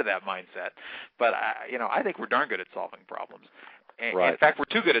to get into that mindset, but I think we're darn good at solving problems. Right. In fact, we're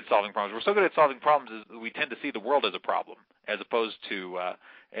too good at solving problems. We're so good at solving problems is we tend to see the world as a problem, as opposed to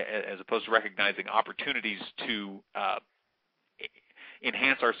recognizing opportunities to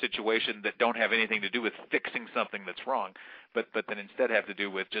enhance our situation that don't have anything to do with fixing something that's wrong, but then instead have to do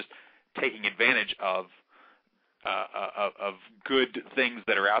with just taking advantage of good things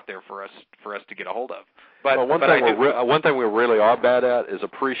that are out there for us to get a hold of. But one thing we really are bad at is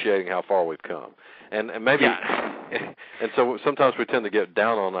appreciating how far we've come, and maybe, and so sometimes we tend to get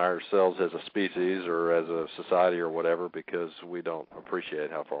down on ourselves as a species or as a society or whatever because we don't appreciate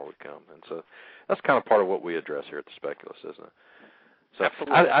how far we've come, and so that's kind of part of what we address here at the Speculist, isn't it? So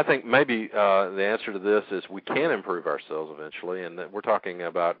I think maybe the answer to this is we can improve ourselves eventually, and that we're talking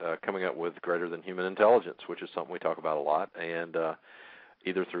about coming up with greater than human intelligence, which is something we talk about a lot, and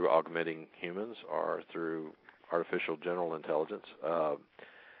either through augmenting humans or through artificial general intelligence,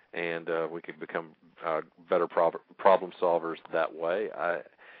 and we could become better problem solvers that way.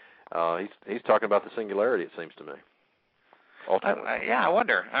 He's talking about the singularity, it seems to me. I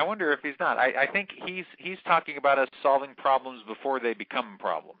wonder if he's not. I think he's talking about us solving problems before they become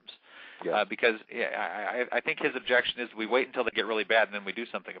problems. Yeah. Because I think his objection is we wait until they get really bad and then we do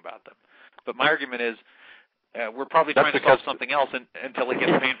something about them. But my argument is we're probably trying to solve something else until it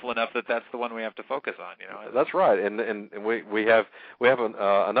gets painful enough that that's the one we have to focus on. That's right, and we have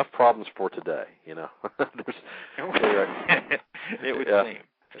enough problems for today. It would seem.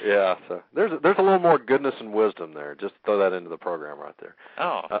 Yeah, so there's a little more goodness and wisdom there. Just throw that into the program right there.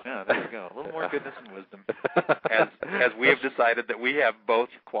 Oh, yeah, there you go. A little more goodness and wisdom. As we have decided that we have both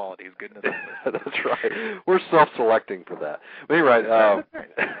qualities, goodness and wisdom. That's right. We're self-selecting for that. But anyway,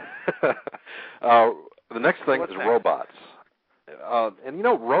 the next thing is robots. And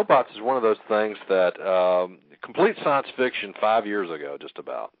robots is one of those things that complete science fiction 5 years ago, just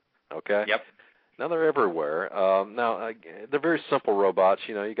about. Okay? Yep. Now they're everywhere. Now they're very simple robots.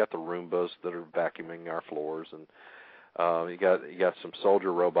 You got the Roombas that are vacuuming our floors, and you got some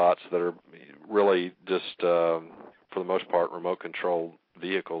soldier robots that are really just, for the most part, remote control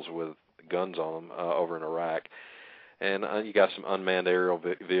vehicles with guns on them over in Iraq, and you got some unmanned aerial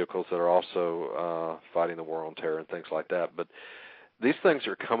vehicles that are also fighting the war on terror and things like that. But these things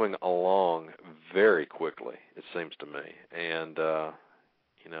are coming along very quickly, it seems to me, and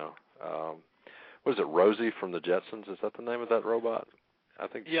what is it, Rosie from the Jetsons? Is that the name of that robot? I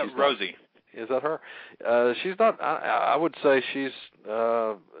think. Yeah, Rosie. Is that her? She's not. I would say she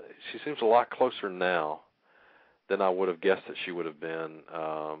seems a lot closer now than I would have guessed that she would have been.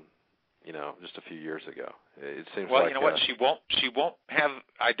 Just a few years ago. It seems like. Well, you know what? She won't have.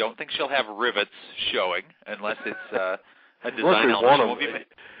 I don't think she'll have rivets showing unless it's a design element.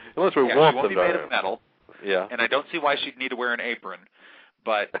 Unless we want them. She won't be made of metal. Yeah. And I don't see why she'd need to wear an apron.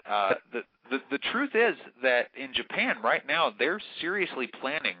 But the truth is that in Japan right now, they're seriously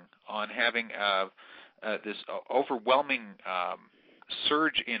planning on having this overwhelming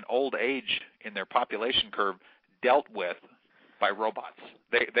surge in old age in their population curve dealt with by robots.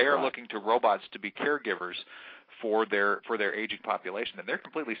 They are looking to robots to be caregivers for their aging population, and they're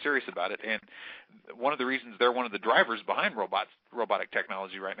completely serious about it. And one of the reasons they're one of the drivers behind robotic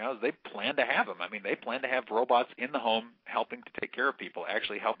technology right now is they plan to have them. I mean, they plan to have robots in the home helping to take care of people,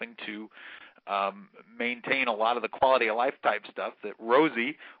 actually helping to maintain a lot of the quality of life type stuff that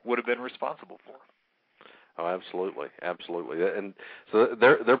Rosie would have been responsible for. Oh, absolutely, absolutely, and so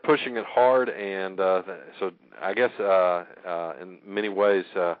they're pushing it hard, and so I guess in many ways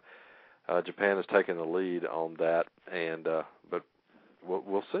Japan has taken the lead on that, and but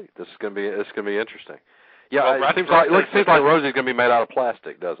we'll see. It's going to be interesting. Yeah, well, it seems like Rosie's going to be made out of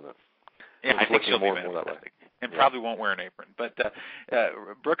plastic, doesn't it? Yeah, I think she'll be made out of plastic. And probably won't wear an apron. But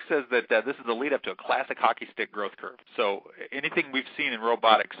Brooks says that this is the lead-up to a classic hockey stick growth curve. So anything we've seen in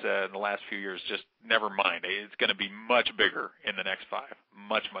robotics in the last few years, just never mind. It's going to be much bigger in the next 5.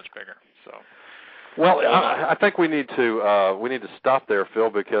 Much, much bigger. So. Well, I think we need to stop there, Phil,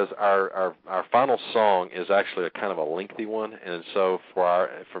 because our final song is actually a kind of a lengthy one, and so for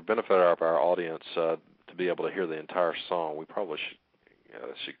benefit of our audience to be able to hear the entire song, we probably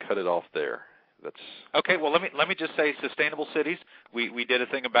should cut it off there. That's okay. Well, let me just say, sustainable cities. We did a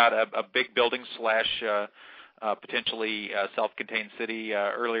thing about a big building / potentially self-contained city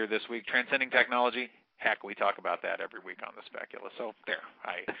earlier this week. Transcending technology. Heck, we talk about that every week on the Specula. So there,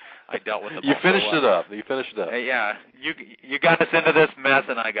 I dealt with it. You finished it up. Yeah, you got us into this mess,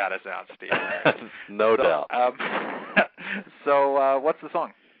 and I got us out, Steve. No doubt. So what's the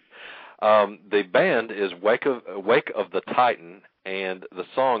song? The band is Wake of the Titan, and the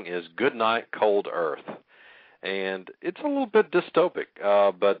song is Goodnight, Cold Earth. And it's a little bit dystopic,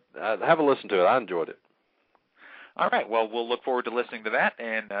 but have a listen to it. I enjoyed it. All right. Well, we'll look forward to listening to that.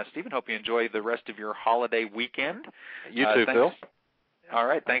 And, Stephen, hope you enjoy the rest of your holiday weekend. You too, Phil. All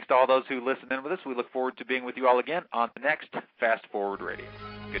right. Thanks to all those who listened in with us. We look forward to being with you all again on the next Fast Forward Radio.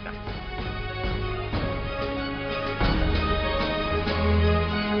 Good night.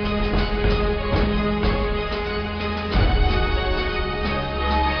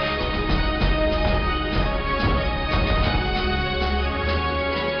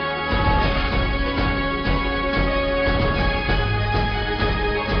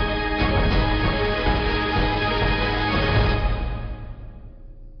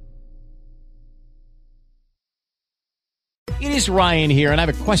 It is Ryan here, and I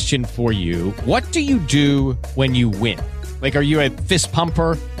have a question for you. What do you do when you win? Like, are you a fist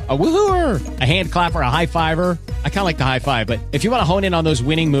pumper, a woohooer, a hand clapper, a high fiver? I kind of like the high five, but if you want to hone in on those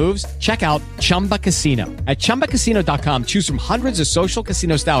winning moves, check out Chumba Casino. At ChumbaCasino.com, choose from hundreds of social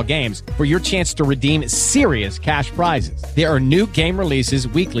casino-style games for your chance to redeem serious cash prizes. There are new game releases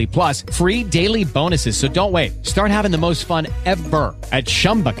weekly, plus free daily bonuses, so don't wait. Start having the most fun ever at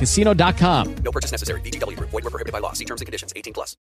ChumbaCasino.com. No purchase necessary. VGW. Void where prohibited by law. See terms and conditions. 18+.